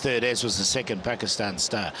defeat in third, as was the second Pakistan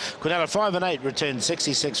Star. Quinella 5 and 8 returns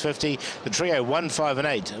 $66.50. The trio 1, 5 and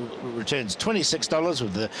 8 returns $26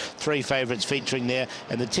 with the three favourites featuring there,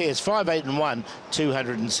 and the tiers 5, 8 and 1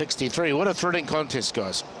 $263. What a thrilling contest,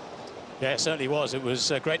 guys. Yeah, it certainly was. It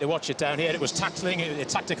was great to watch it down here. It was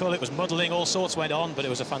tactical, it was muddling, all sorts went on, but it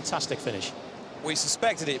was a fantastic finish. We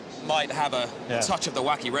suspected it might have a touch of the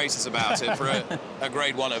wacky races about it for a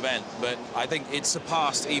Grade 1 event, but I think it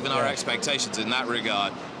surpassed even our expectations in that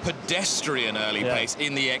regard. Pedestrian early pace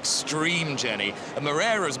in the extreme, Jenny. And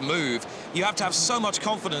Moreira's move, you have to have so much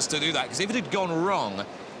confidence to do that, because if it had gone wrong,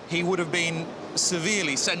 he would have been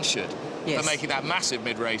severely censured for making that massive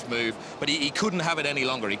mid-race move, but he couldn't have it any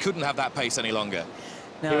longer. He couldn't have that pace any longer.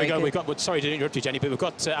 No, here we go. We've got, sorry to interrupt you, Jenny, but we've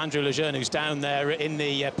got Andrew Lejeune, who's down there in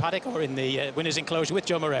the paddock or in the winner's enclosure with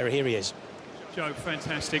Joe Moreira. Here he is. Joe,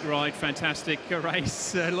 fantastic ride, fantastic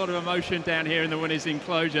race. A lot of emotion down here in the winner's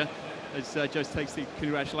enclosure as Joe takes the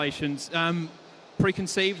congratulations.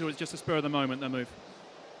 Preconceived, or was it just a spur of the moment, that move?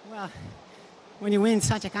 Well, when you win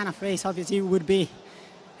such a kind of race, obviously you would be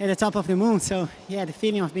at the top of the moon. So, yeah, the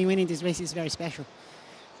feeling of being winning this race is very special.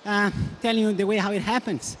 Telling you the way how it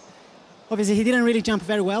happens. Obviously, he didn't really jump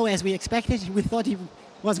very well as we expected. We thought he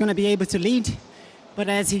was going to be able to lead. But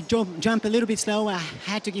as he jumped a little bit slow, I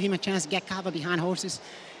had to give him a chance to get cover behind horses.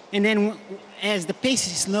 And then as the pace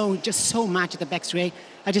is slow, just so much at the back straight,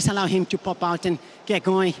 I just allow him to pop out and get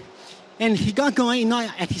going. And he got going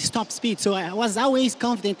not at his top speed. So I was always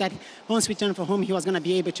confident that once we turned for home, he was going to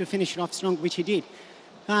be able to finish it off strong, which he did.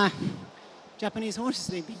 Japanese horses,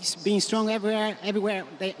 they being strong everywhere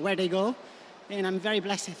where they go. And I'm very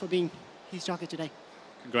blessed for being his jockey today.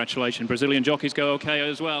 Congratulations. Brazilian jockeys go okay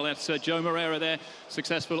as well. That's Joe Moreira there,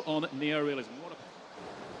 successful on Neo-Realism.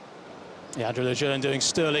 Yeah, Andrew Lejeune doing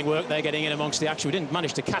sterling work there, getting in amongst the action. We didn't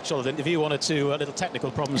manage to catch all of the interview, one or two little technical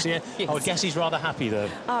problems here. Yes. I would guess he's rather happy, though.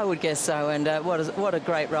 I would guess so, and what a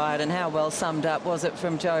great ride, and how well summed up was it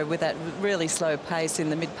from Joe with that really slow pace in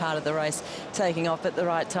the mid part of the race, taking off at the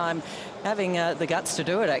right time, having the guts to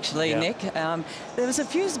do it, actually, Nick. There was a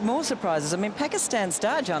few more surprises. I mean, Pakistan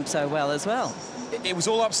Star jumped so well as well. It was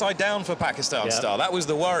all upside down for Pakistan Star. That was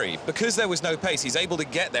the worry. Because there was no pace, he's able to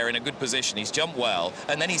get there in a good position. He's jumped well,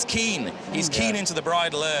 and then he's keen. He's keen into the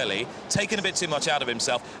bridle early, taken a bit too much out of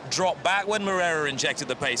himself, dropped back when Moreira injected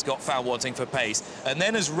the pace, got found wanting for pace, and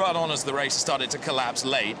then has run on as the race started to collapse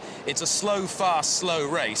late. It's a slow, fast, slow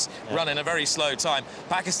race, run in a very slow time.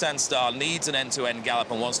 Pakistan Star needs an end-to-end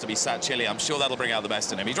gallop and wants to be sat chilly. I'm sure that'll bring out the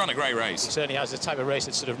best in him. He's run a great race. He certainly has the type of race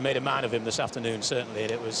that sort of made a man of him this afternoon, certainly,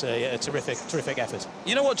 and it was a terrific effort.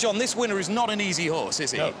 You know what, John? This winner is not an easy horse,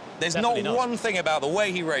 is he? No, there's not one thing about the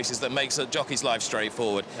way he races that makes a jockey's life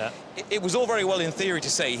straightforward. It was all very well in theory to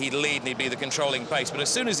say he'd lead and he'd be the controlling pace, but as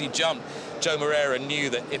soon as he jumped, Joe Moreira knew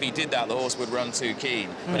that if he did that, the horse would run too keen.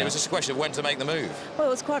 But it was just a question of when to make the move. Well,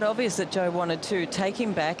 it was quite obvious that Joe wanted to take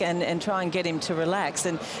him back and try and get him to relax,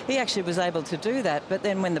 and he actually was able to do that. But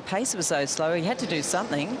then when the pace was so slow, he had to do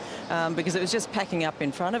something because it was just packing up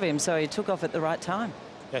in front of him, so he took off at the right time.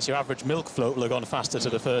 Yes, your average milk float will have gone faster to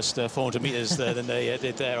the first 400 metres than they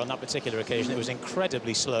did there on that particular occasion. It was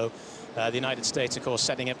incredibly slow. The United States, of course,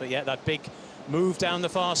 setting it, but yeah, that big move down the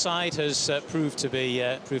far side has proved to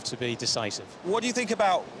be decisive. What do you think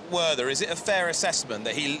about Werther? Is it a fair assessment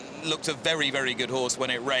that he looked a very, very good horse when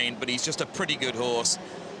it rained, but he's just a pretty good horse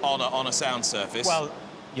on a sound surface? Well,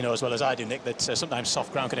 you know as well as I do, Nick, that sometimes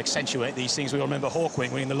soft ground can accentuate these things. We all remember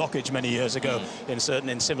Hawkwing winning the Lockage many years ago in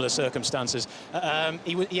similar circumstances.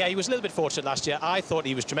 He was a little bit fortunate last year. I thought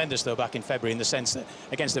he was tremendous, though, back in February, in the sense that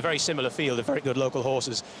against a very similar field of very good local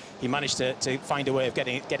horses, he managed to find a way of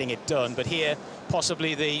getting it done. But here,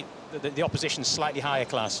 possibly the opposition's slightly higher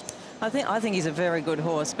class. I think he's a very good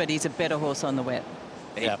horse, but he's a better horse on the wet.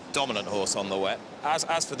 A dominant horse on the wet.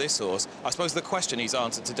 As for this horse, I suppose the question he's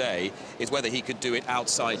answered today is whether he could do it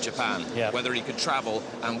outside Japan, whether he could travel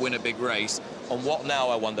and win a big race. On what now,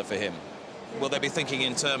 I wonder, for him? Will they be thinking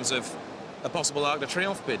in terms of a possible Arc de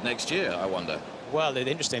Triomphe bid next year, I wonder? Well, it's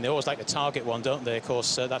interesting. They always like to target one, don't they? Of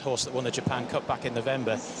course, that horse that won the Japan Cup back in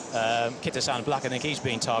November, Kitasan Black, I think he's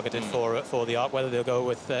been targeted for the Arc. Whether they'll go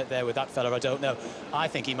with that fella, I don't know. I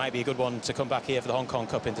think he might be a good one to come back here for the Hong Kong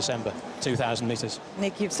Cup in December, 2,000 metres.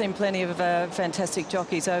 Nick, you've seen plenty of fantastic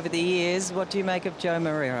jockeys over the years. What do you make of Joe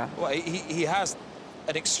Moreira? Well, he has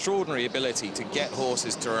an extraordinary ability to get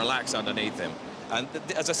horses to relax underneath him. And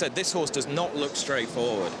as I said, this horse does not look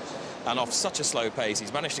straightforward. And off such a slow pace,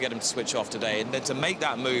 he's managed to get him to switch off today. And then to make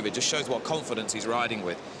that move, it just shows what confidence he's riding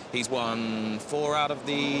with. He's won 4 out of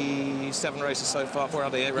the 7 races so far, 4 out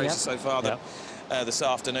of the 8 races so far this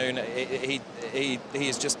afternoon. He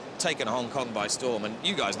has just taken Hong Kong by storm. And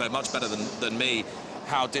you guys know much better than me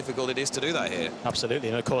how difficult it is to do that here. Absolutely,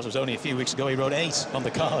 and of course it was only a few weeks ago he rode 8 on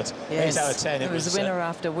the card. Yes, 8 out of 10. It was winner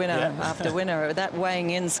after winner after winner. That weighing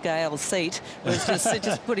in scale seat was just, it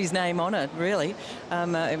just put his name on it, really.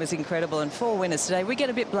 It was incredible, and 4 winners today. We get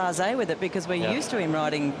a bit blasé with it because we're used to him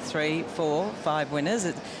riding 3, 4, 5 winners.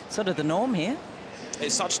 It's sort of the norm here.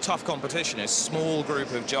 It's such tough competition. A small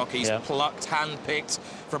group of jockeys, plucked, hand-picked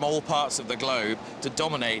from all parts of the globe to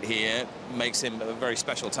dominate here makes him a very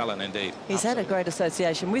special talent indeed. He's had a great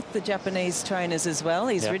association with the Japanese trainers as well.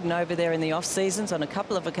 He's ridden over there in the off-seasons on a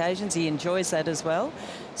couple of occasions. He enjoys that as well.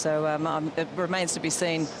 So it remains to be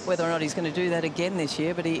seen whether or not he's going to do that again this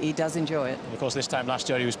year, but he does enjoy it. And of course, this time last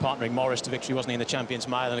year he was partnering Morris to victory, wasn't he, in the Champions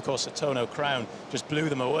Mile? And of course, the Tono Crown just blew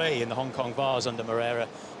them away in the Hong Kong Vars under Moreira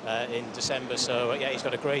in December. So yeah, he's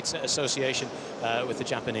got a great association with the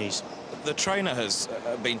Japanese. The trainer has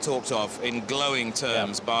been talked of in glowing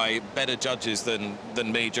terms by better judges than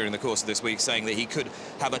me during the course of this week, saying that he could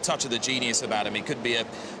have a touch of the genius about him. He could be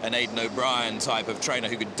an Aidan O'Brien type of trainer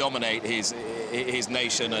who could dominate his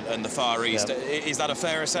nation and the Far East. Is that a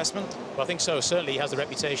fair assessment? Well, I think so. Certainly he has the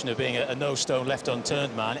reputation of being a no stone left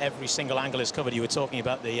unturned man. Every single angle is covered. You were talking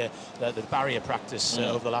about the barrier practice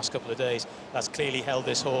over the last couple of days. That's clearly held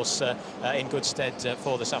this horse in good stead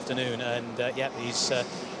for this afternoon. And yeah,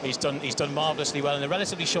 he's done marvellously well in a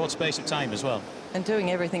relatively short space of time as well. And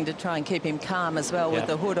doing everything to try and keep him calm as well, with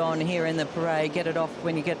the hood on here in the parade, get it off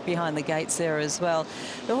when you get behind the gates there as well.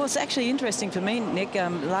 The horse, actually interesting for me, Nick,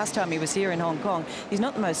 last time he was here in Hong Kong, he's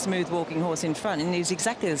not the most smooth walking horse in front, and he's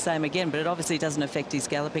exactly the same again, but it obviously doesn't affect his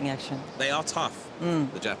galloping action. They are tough,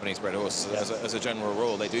 the Japanese bred horses, as a general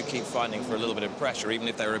rule. They do keep fighting for a little bit of pressure, even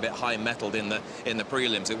if they were a bit high-mettled in the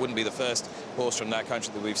prelims. It wouldn't be the first horse from that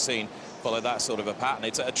country that we've seen follow that sort of a pattern.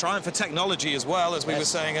 It's a triumph for technology as well, as we were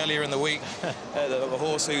saying earlier in the week. The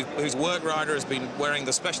horse whose work rider has been wearing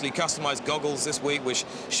the specially customized goggles this week, which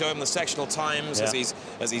show him the sectional times as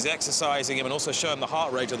he's exercising him, and also show him the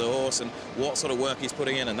heart rate of the horse and what sort of work he's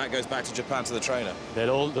putting in, and that goes back to Japan, to the trainer.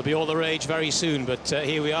 They'll be all the rage very soon, but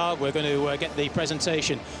here we are. We're going to get the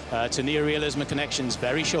presentation to Neorealism and Connections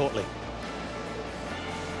very shortly.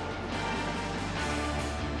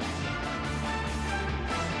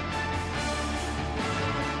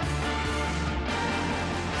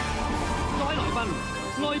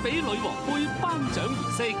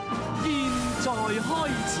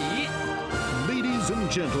 Ladies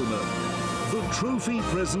and gentlemen, the trophy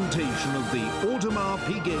presentation of the Audemars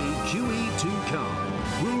Piguet QE2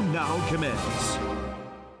 Cup will now commence.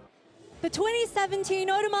 The 2017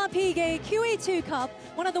 Audemars Piguet QE2 Cup,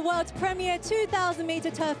 one of the world's premier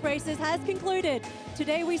 2,000-meter turf races, has concluded.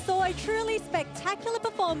 Today we saw a truly spectacular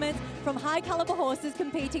performance from high-caliber horses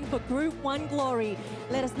competing for Group 1 glory.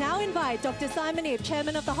 Let us now invite Dr. Simon Ip,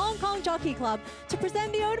 chairman of the Hong Kong Jockey Club, to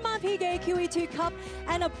present the Audemars Piguet QE2 Cup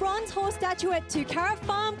and a bronze horse statuette to Carrot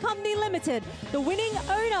Farm Company Limited, the winning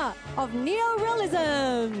owner of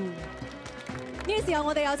Neorealism. 呢個時候，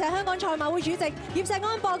我哋有請香港賽馬會主席葉錫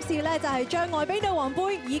安博士咧，就係將愛比女王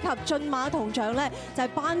杯以及駿馬銅獎咧，就係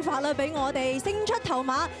頒發咧俾我哋勝出頭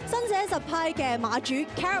馬新寫實派嘅馬主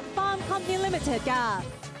Carrot Farm Company Limited 㗎。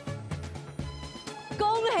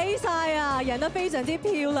恭喜晒啊！贏得非常之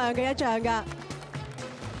漂亮嘅一仗㗎。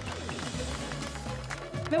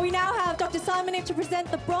May we now have Dr. Simon Ip to present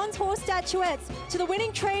the bronze horse statuettes to the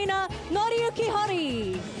winning trainer Noriyuki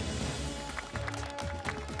Hori.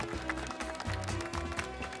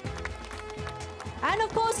 And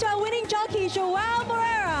of course to our winning jockey Joao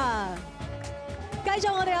Moreira。繼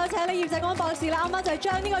續我哋有請你葉錫安博士啦，啱啱就係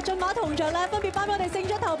將呢個駿馬銅獎咧，分別頒俾我哋勝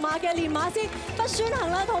出頭馬嘅練馬師不宣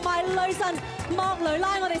行啦，同埋雷神莫雷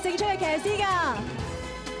拉我哋勝出嘅騎師㗎。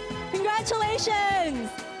Congratulations!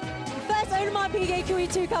 First Audemars Piguet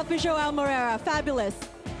QE2 Cup for Joao Moreira, fabulous.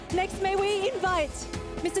 Next, may we invite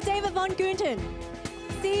Mr. David von Gunten,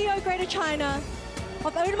 CEO Greater China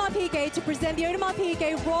of Audemars Piguet, to present the Audemars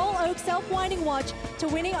Piguet Royal Oak Self-Winding Watch to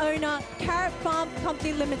winning owner Carrot Farm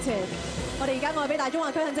Company Limited. 我哋而家愛比大中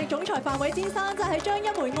華區行政總裁范偉先生就係將一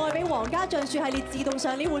枚愛比皇家橡樹系列自動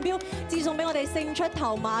上鏈換標，自送俾我哋勝出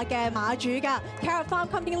頭馬嘅馬主㗎 Carrot Farm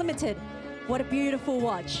Company Limited. What a beautiful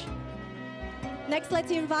watch. Next, let's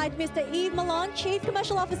invite Mr. Yves Milan, Chief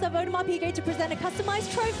Commercial Officer of Audemars Piguet, to present a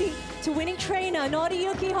customized trophy to winning trainer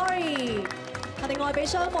Noriyuki Hori. 我哋愛比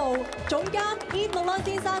商務總監 Yves Milan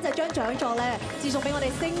先生就將獎座咧自送俾我哋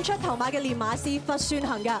勝出頭馬嘅練馬師弗宣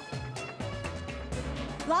行㗎。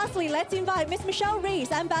Lastly, let's invite Miss Michelle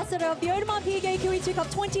Reese, Ambassador of the Audemars Piguet QE2 Cup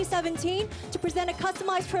 2017, to present a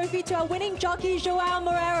customized trophy to our winning jockey Joao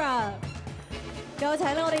Moreira. 有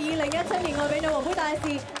請咧我哋2017年愛比女王杯大使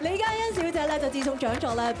李嘉欣小姐咧就自送獎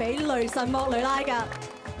座咧俾雷神莫雷拉㗎。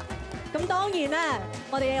咁當然咧，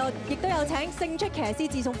我哋亦都有請勝出騎師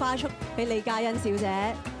自送花束俾李嘉欣小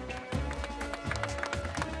姐。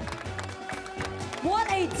What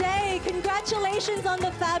a day! Congratulations on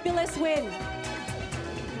the fabulous win.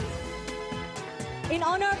 In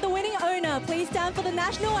honor of the winning owner, please stand for the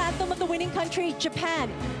national anthem of the winning country, Japan,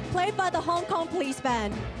 played by the Hong Kong Police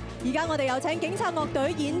Band. 而家我哋有請警察樂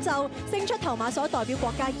隊演奏勝出頭馬所代表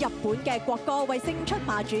國家日本嘅國歌，為勝出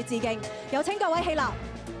馬主致敬。有請各位起立。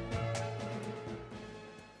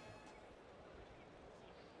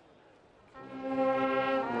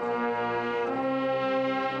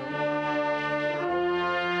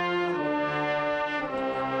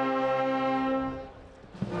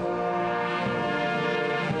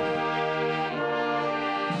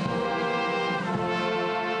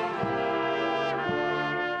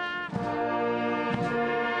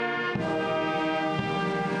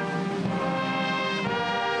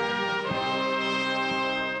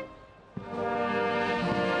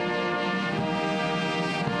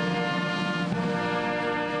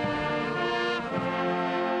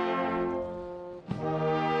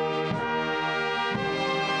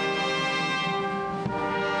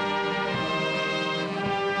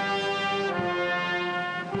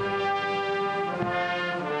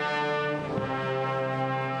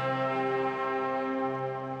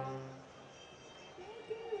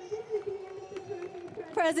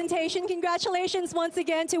Presentation. Congratulations once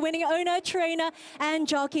again to winning owner, trainer and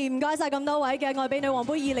jockey. 唔該晒咁多位嘅愛比女王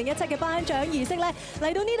杯2017嘅頒獎儀式咧，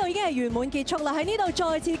嚟到呢度已經係圓滿結束啦。喺呢度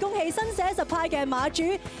再次恭喜新寫實派嘅馬主、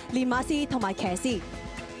練馬師同埋騎師。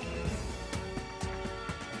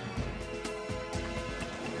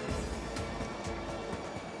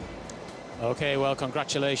Okay, well,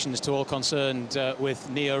 congratulations to all concerned with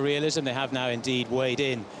neorealism. They have now indeed weighed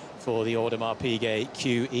in for the Audemars Piguet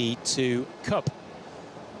QE2 Cup.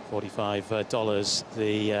 $45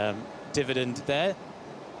 the dividend there.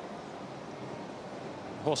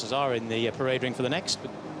 Horses are in the parade ring for the next,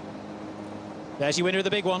 but there's your winner of the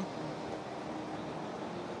big one.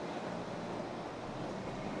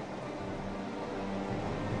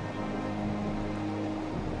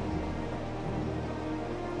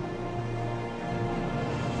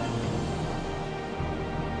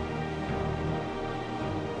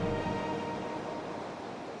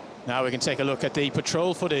 Now we can take a look at the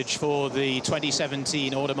patrol footage for the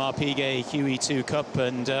 2017 Audemars Piguet QE2 Cup,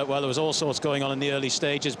 and well, there was all sorts going on in the early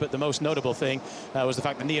stages, but the most notable thing was the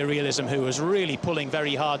fact that neorealism, who was really pulling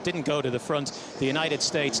very hard, didn't go to the front. The United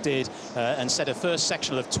States did, and set a first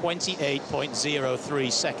sectional of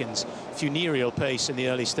 28.03 seconds. Funereal pace in the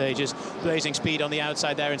early stages. Blazing speed on the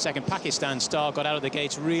outside there in second. Pakistan Star got out of the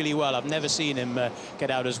gates really well. I've never seen him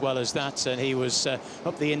get out as well as that, and he was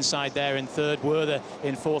up the inside there in third. Werther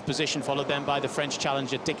in fourth position, followed then by the French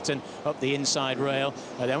challenger Dicton up the inside rail.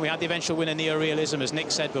 Then we had the eventual winner Neorealism, as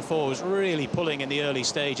Nick said before, was really pulling in the early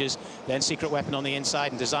stages. Then Secret Weapon on the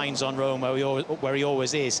inside and Designs on Rome, where he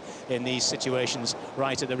always is in these situations,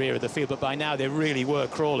 right at the rear of the field. But by now they really were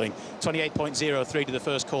crawling. 28.03 to the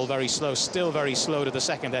first call, very slow. Still very slow to the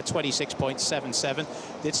second. They're 26.77.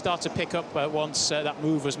 Did start to pick up once that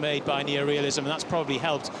move was made by Neorealism, and that's probably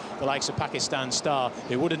helped the likes of Pakistan Star,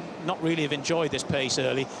 who wouldn't not really have enjoyed this pace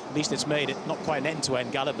early. At least it's made it not quite an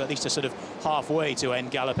end-to-end gallop, but at least a sort of halfway to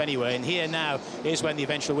end gallop anyway. And here now is when the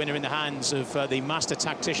eventual winner in the hands of the master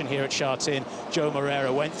tactician here at Sha Tin, Joe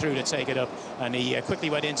Moreira, went through to take it up, and he quickly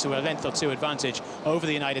went into a length or two advantage over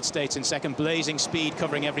the United States in second. Blazing speed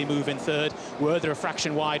covering every move in third. Werther a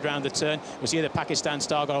fraction wide round the turn. It was here that Pakistan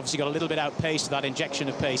Star obviously got a little bit outpaced. That injection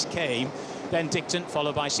of pace came. then Dictant,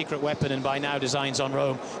 followed by Secret Weapon, and by now Designs on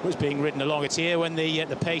Rome was being ridden along. It's here when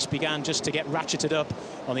the pace began just to get ratcheted up.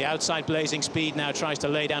 On the outside, Blazing Speed now tries to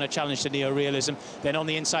lay down a challenge to Neorealism. Then on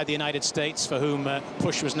the inside, the United States, for whom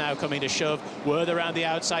push was now coming to shove. Worth around the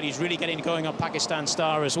outside. He's really getting going on Pakistan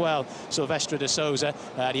Star as well, Silvestre de Souza.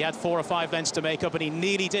 He had 4 or 5 lengths to make up, and he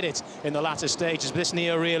nearly did it in the latter stages. But this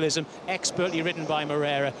Neorealism, expertly ridden by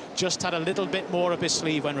Moreira, just had a little bit more up his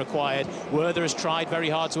sleeve when required. Werther has tried very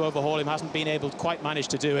hard to overhaul him, hasn't been able to quite manage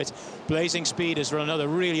to do it. Blazing Speed has run another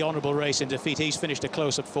really honourable race in defeat. He's finished a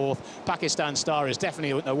close-up 4th. Pakistan Star is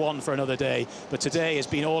definitely a one for another day, but today has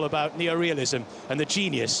been all about Neorealism and the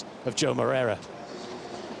genius of Joe Moreira.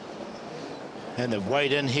 And they've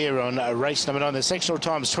weighed in here on race number 9. The sectional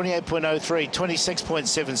time is 28.03,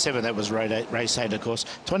 26.77. That was race 8, of course.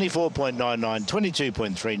 24.99,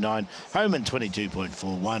 22.39. Homan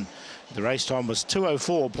 22.41. The race time was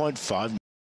 2:04.5.